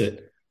everyone hunts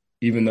it,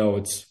 even though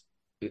it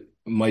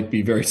might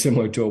be very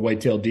similar to a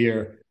white-tailed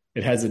deer,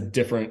 it has a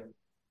different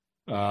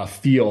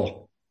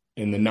feel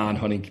in the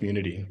non-hunting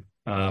community.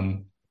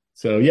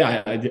 So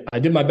yeah, I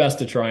did my best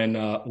to try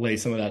and lay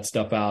some of that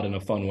stuff out in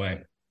a fun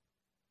way.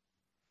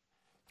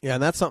 Yeah,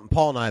 and that's something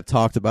Paul and I have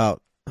talked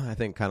about, I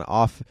think, kind of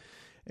off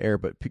air,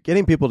 but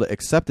getting people to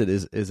accept it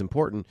is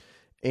important.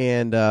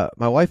 And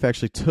my wife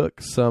actually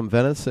took some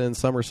venison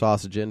summer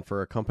sausage in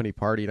for a company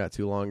party not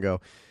too long ago,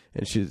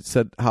 and she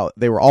said how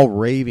they were all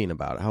raving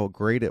about it, how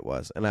great it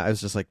was. And I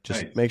was just like,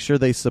 Nice. make sure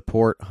they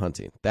support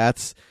hunting.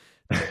 That's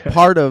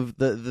part of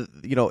the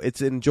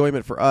it's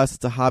enjoyment for us.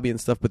 It's a hobby and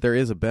stuff, but there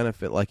is a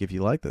benefit. Like if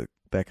you like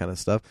that kind of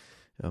stuff,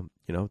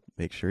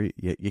 make sure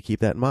you keep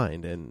that in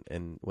mind.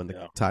 And when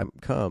the time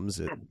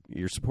comes,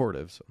 you're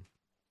supportive. So.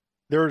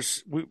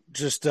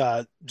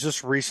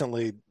 Just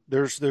recently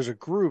there's a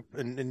group,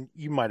 and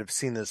you might have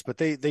seen this, but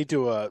they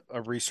do a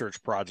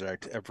research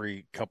project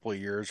every couple of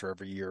years or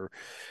every year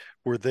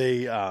where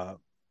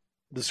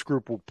this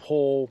group will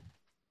poll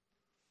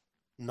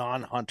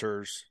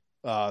non-hunters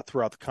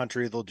throughout the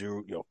country. They'll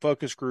do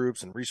focus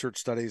groups and research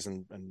studies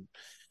and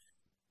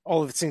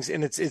all of these things,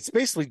 and it's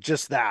basically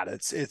just that.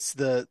 It's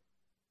the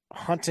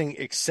hunting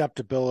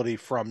acceptability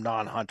from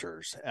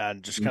non-hunters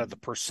and just kind of the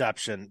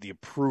perception, the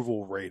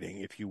approval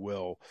rating, if you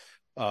will,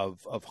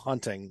 of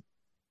hunting.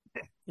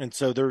 And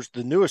so there's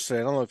the newest study.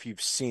 I don't know if you've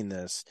seen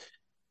this.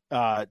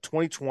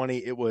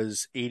 2020, it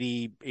was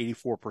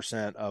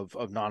 84%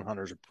 of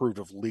non-hunters approved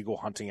of legal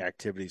hunting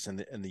activities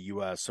in the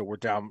U.S. So we're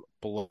down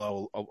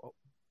below,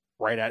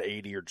 right at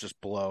 80 or just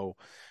below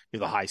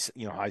the high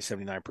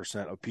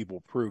 79% of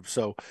people approved.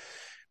 So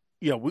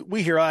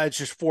we hear it's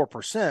just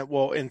 4%.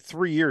 Well, in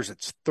 3 years,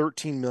 it's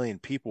 13 million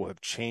people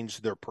have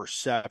changed their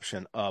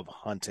perception of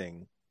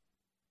hunting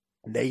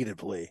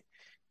negatively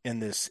in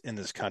this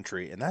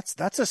country, and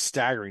that's a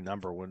staggering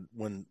number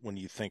when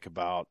you think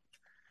about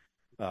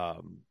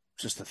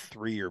just a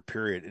 3-year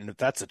period. And if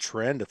that's a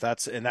trend,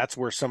 and that's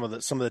where some of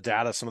the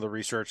data, some of the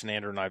research, and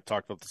Andrew and I have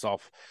talked about this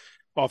off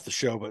the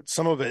show, but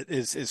some of it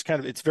is kind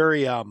of, it's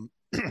very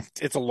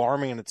it's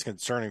alarming and it's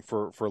concerning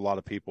for a lot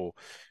of people,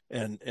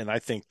 and I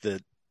think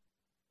that,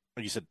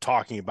 like you said,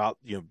 talking about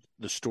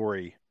the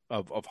story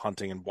of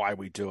hunting and why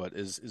we do it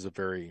is a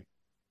very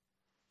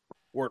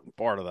important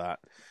part of that,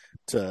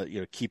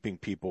 to keeping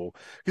people,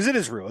 because it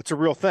is real. It's a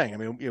real thing. I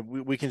mean,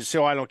 we can just say,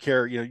 "Oh, I don't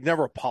care." You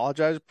never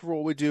apologize for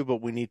what we do,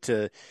 but we need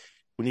to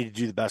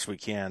do the best we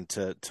can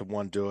to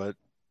one, do it,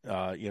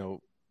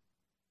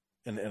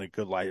 in a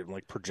good light, and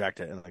like project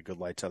it in a good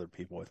light to other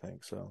people, I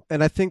think so.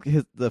 And I think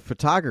the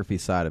photography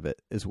side of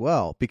it as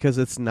well, because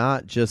it's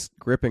not just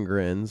grip and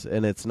grins,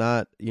 and it's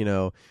not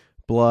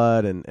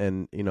blood and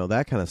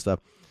that kind of stuff.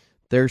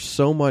 There's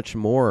so much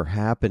more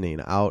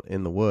happening out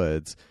in the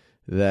woods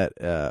that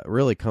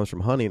really comes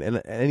from hunting,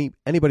 and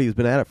anybody who's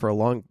been at it for a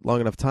long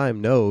enough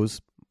time knows.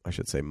 I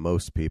should say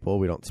most people.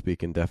 We don't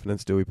speak in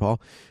definites, do we,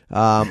 Paul?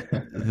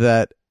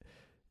 That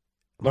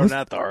learn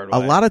that the hard way.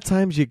 A lot of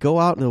times you go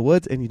out in the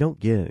woods and you don't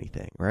get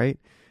anything, right?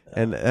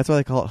 And that's why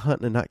they call it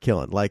hunting and not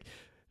killing,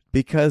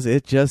 because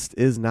it just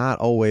is not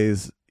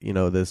always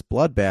this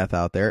bloodbath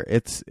out there.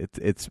 It's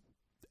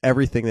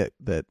everything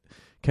that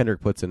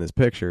Kendrick puts in his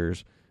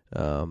pictures,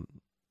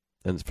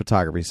 and his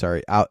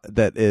photography, out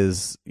that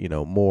is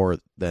more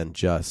than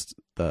just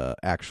the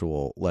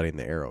actual letting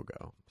the arrow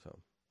go. So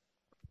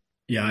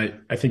yeah,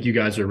 I think you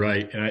guys are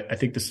right, and I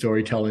think the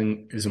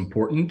storytelling is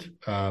important.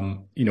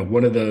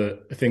 One of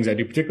the things I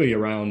do, particularly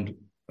around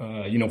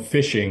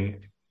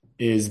fishing,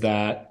 is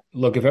that,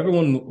 look, if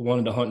everyone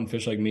wanted to hunt and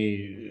fish like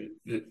me,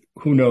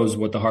 who knows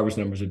what the harvest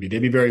numbers would be? They'd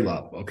be very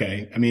low.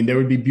 Okay, I mean, there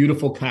would be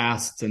beautiful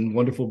casts and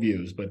wonderful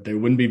views, but there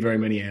wouldn't be very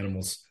many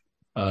animals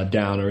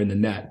down or in the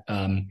net.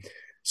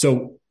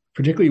 So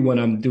particularly when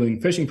I'm doing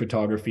fishing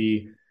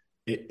photography,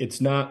 it's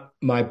not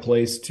my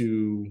place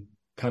to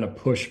kind of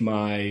push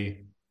my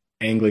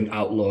angling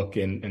outlook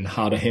and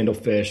how to handle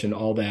fish and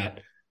all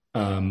that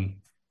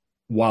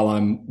while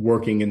I'm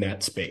working in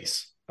that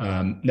space.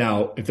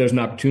 Now, if there's an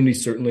opportunity,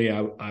 certainly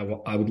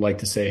I would like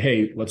to say,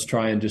 hey, let's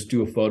try and just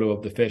do a photo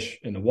of the fish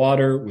in the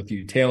water with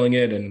you tailing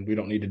it, and we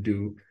don't need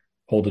to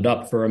hold it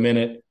up for a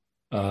minute.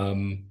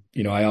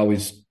 I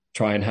always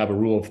try and have a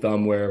rule of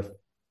thumb where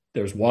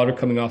there's water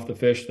coming off the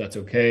fish, that's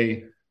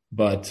okay.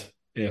 But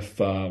if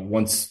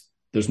once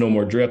there's no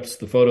more drips,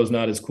 the photo's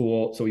not as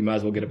cool, so we might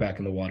as well get it back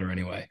in the water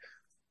anyway.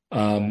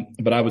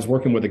 But I was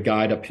working with a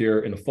guide up here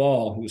in the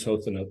fall who was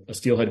hosting a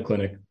steelhead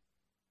clinic,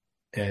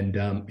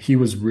 and he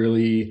was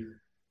really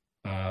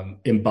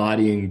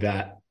embodying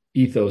that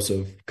ethos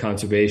of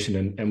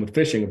conservation. And with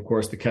fishing, of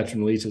course, the catch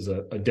and release is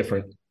a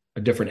different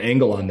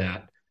angle on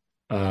that.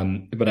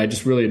 But I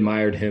just really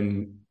admired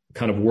him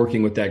kind of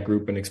working with that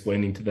group and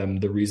explaining to them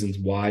the reasons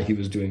why he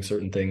was doing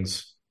certain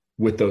things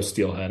with those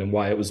steelhead and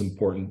why it was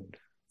important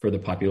for the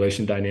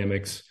population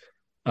dynamics.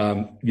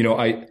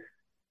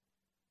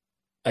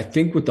 I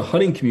think with the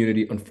hunting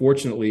community,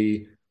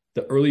 unfortunately,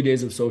 the early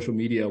days of social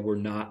media were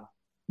not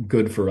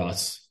good for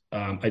us.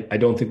 I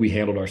don't think we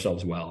handled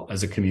ourselves well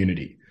as a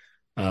community.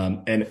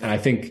 And I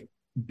think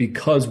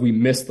because we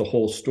missed the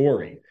whole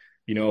story,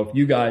 if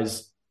you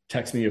guys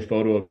text me a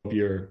photo of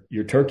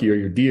your turkey or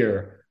your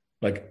deer,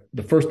 like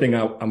the first thing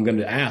I'm going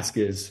to ask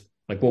is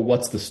like, well,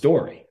 what's the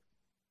story?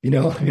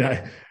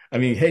 I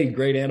mean, hey,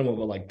 great animal,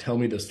 but like, tell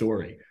me the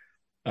story.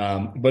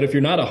 But if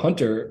you're not a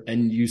hunter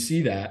and you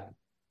see that,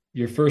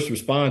 your first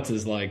response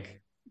is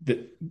like,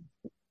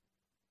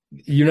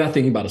 you're not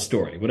thinking about a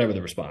story, whatever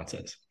the response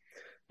is.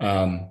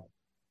 And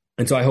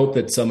so I hope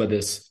that some of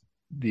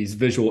these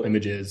visual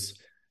images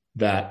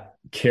that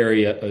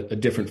carry a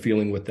different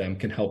feeling with them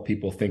can help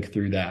people think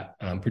through that,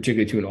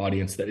 particularly to an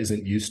audience that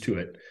isn't used to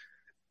it.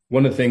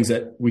 One of the things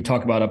that we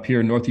talk about up here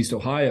in Northeast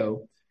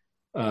Ohio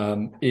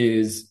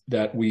is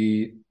that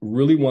we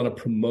really want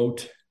to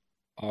promote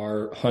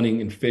our hunting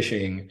and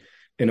fishing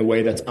in a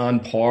way that's on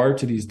par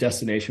to these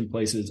destination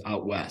places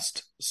out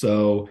west.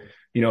 So,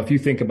 if you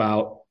think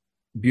about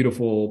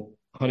beautiful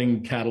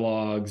hunting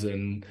catalogs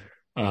and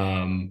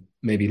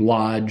maybe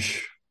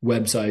lodge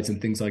websites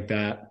and things like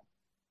that,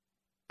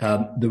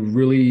 the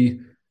really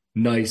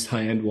nice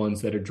high-end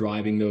ones that are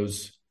driving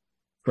those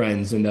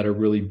trends and that are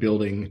really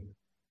building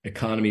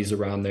economies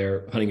around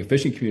their hunting and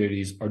fishing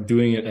communities are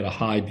doing it at a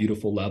high,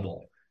 beautiful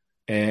level.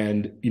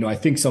 And, I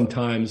think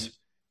sometimes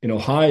in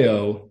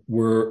Ohio,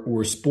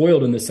 we're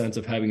spoiled in the sense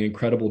of having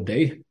incredible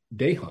day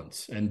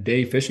hunts and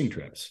day fishing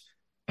trips.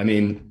 I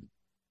mean,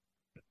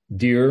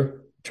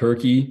 deer,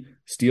 turkey,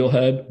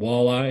 steelhead,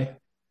 walleye,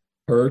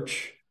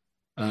 perch.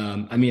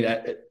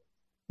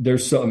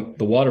 There's the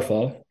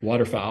waterfowl,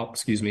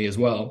 as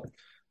well.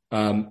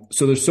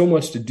 So there's so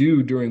much to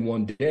do during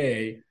one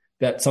day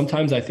that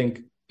sometimes I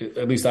think,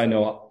 at least I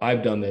know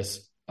I've done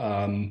this,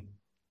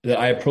 that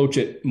I approach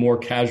it more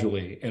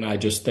casually and I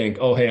just think,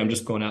 oh, hey, I'm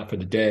just going out for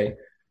the day.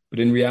 But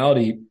in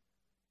reality,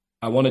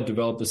 I want to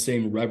develop the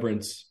same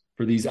reverence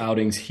for these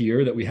outings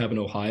here that we have in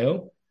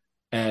Ohio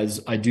as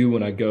I do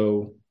when I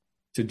go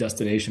to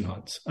destination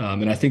hunts.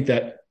 And I think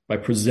that by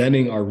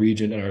presenting our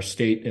region and our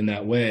state in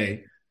that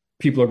way,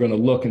 people are going to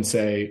look and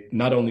say,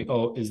 not only,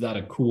 oh, is that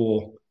a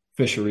cool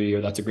fishery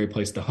or that's a great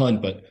place to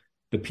hunt, but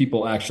the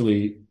people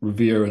actually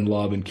revere and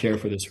love and care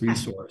for this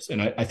resource. And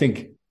I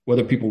think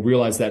whether people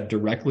realize that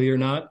directly or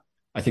not,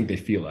 I think they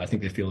feel it. I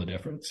think they feel the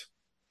difference.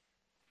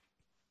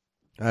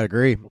 I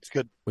agree. It's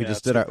good. We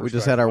just had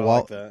our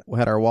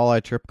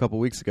walleye trip a couple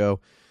weeks ago.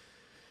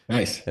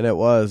 Nice. And it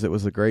was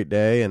a great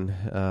day and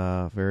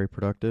very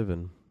productive,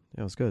 and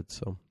it was good.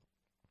 So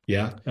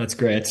yeah, that's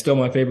great. It's still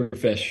my favorite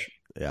fish.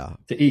 Yeah.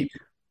 To eat.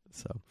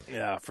 So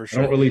yeah, for sure.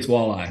 I don't release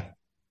walleye.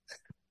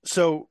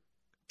 So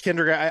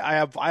Kendrick, I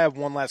have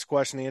one last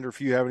question. Andrew,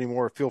 if you have any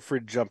more, feel free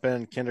to jump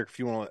in. Kendrick, if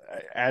you want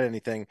to add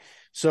anything.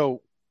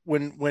 So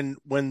when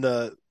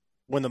the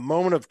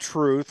moment of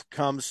truth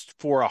comes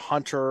for a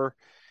hunter,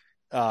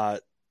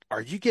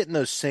 are you getting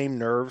those same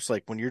nerves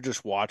like when you're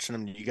just watching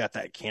them? You got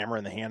that camera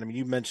in the hand. I mean,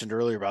 you mentioned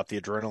earlier about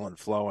the adrenaline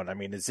flowing. I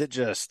mean, is it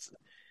just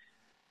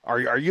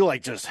are you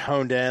like just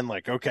honed in?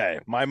 Like, okay,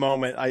 my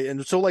moment.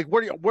 And so like,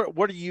 what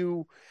are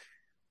you?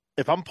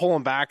 If I'm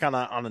pulling back on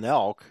an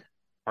elk,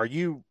 are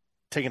you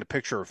taking a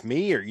picture of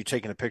me? Are you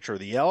taking a picture of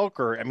the elk?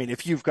 Or, I mean,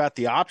 if you've got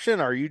the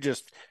option, are you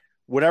just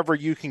whatever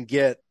you can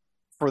get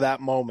for that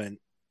moment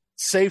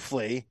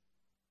safely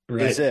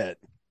is it?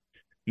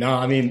 No,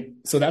 I mean,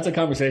 so that's a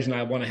conversation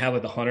I want to have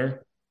with the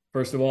hunter,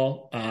 first of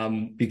all,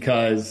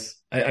 because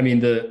I mean,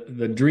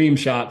 the dream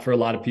shot for a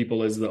lot of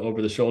people is the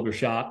over the shoulder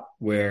shot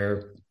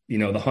where,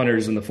 the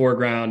hunter's in the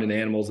foreground and the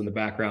animals in the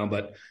background.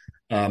 But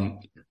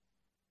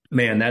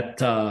man,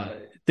 that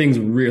things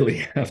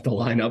really have to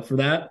line up for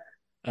that.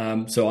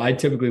 So I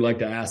typically like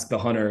to ask the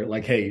hunter,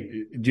 like,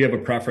 hey, do you have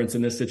a preference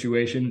in this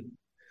situation?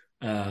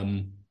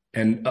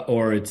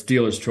 Or it's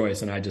dealer's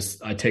choice. And I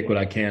take what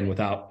I can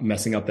without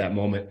messing up that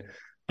moment.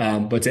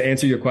 But to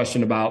answer your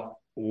question about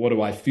what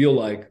do I feel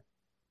like,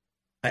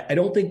 I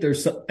don't think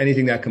there's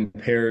anything that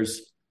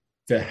compares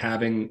to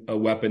having a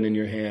weapon in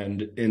your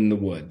hand in the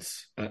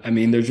woods. I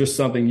mean, there's just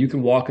something, you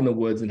can walk in the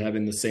woods and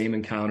having the same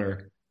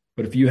encounter,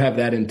 but if you have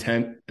that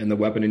intent and the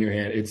weapon in your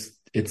hand,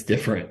 it's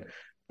different.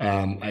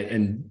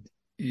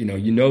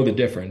 You know the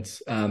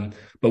difference.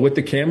 But with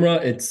the camera,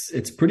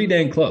 it's pretty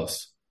dang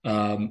close.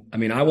 I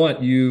mean, I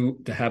want you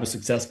to have a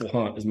successful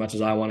hunt as much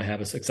as I want to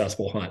have a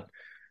successful hunt,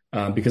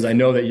 because I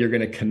know that you're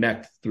going to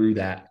connect through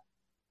that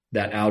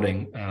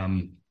outing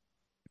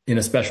in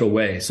a special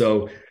way.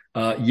 So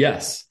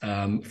yes,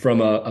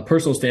 from a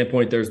personal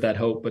standpoint, there's that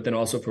hope, but then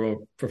also from a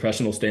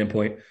professional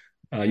standpoint,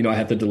 I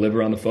have to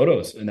deliver on the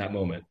photos in that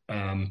moment.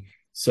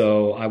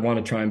 So I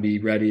want to try and be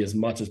ready as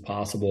much as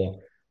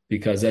possible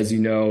because, as you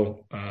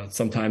know,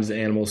 sometimes the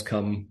animals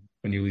come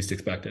when you least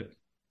expect it.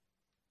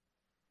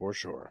 For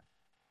sure.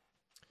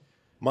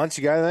 Muntz,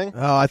 you got anything?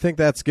 Oh, I think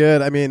that's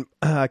good. I mean,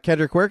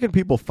 Kendrick, where can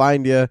people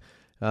find you?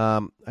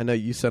 I know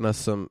you sent us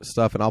some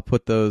stuff, and I'll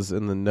put those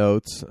in the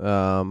notes.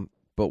 But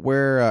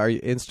where are you?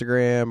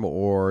 Instagram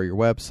or your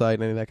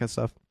website, any of that kind of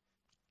stuff?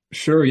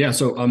 Sure. Yeah.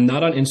 So I'm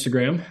not on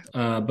Instagram,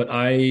 but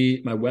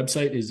my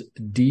website is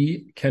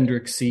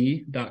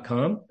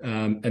dkendrickc.com.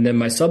 And then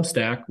my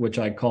Substack, which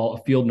I call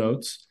a Field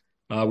Notes,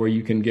 where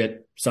you can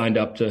get signed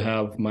up to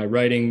have my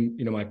writing,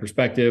 my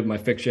perspective, my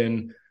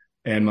fiction,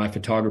 and my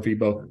photography,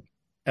 both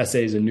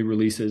essays and new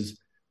releases,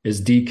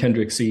 is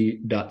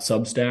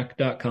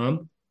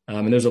dkendrickc.substack.com.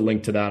 And there's a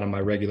link to that on my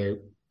regular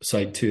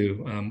site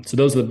too. So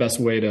those are the best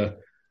way to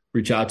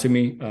reach out to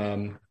me.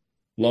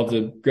 Love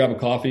to grab a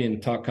coffee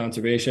and talk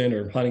conservation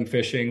or hunting,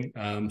 fishing.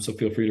 So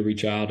feel free to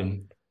reach out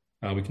and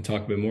we can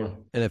talk a bit more.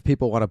 And if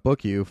people want to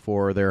book you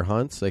for their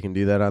hunts, they can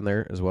do that on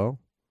there as well?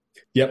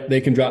 Yep.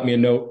 They can drop me a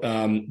note.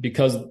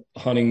 Because the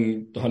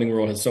hunting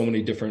world has so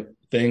many different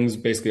things.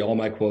 Basically all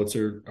my quotes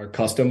are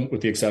custom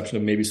with the exception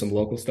of maybe some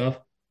local stuff.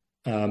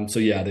 So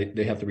yeah,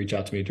 they have to reach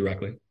out to me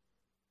directly.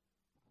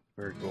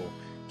 Very cool.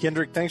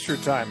 Kendrick, thanks for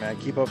your time, man.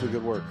 Keep up the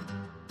good work.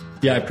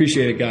 Yeah, I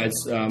appreciate it, guys.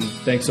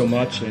 Thanks so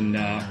much, and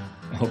I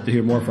hope to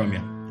hear more from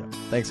you.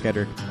 Thanks,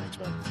 Kendrick.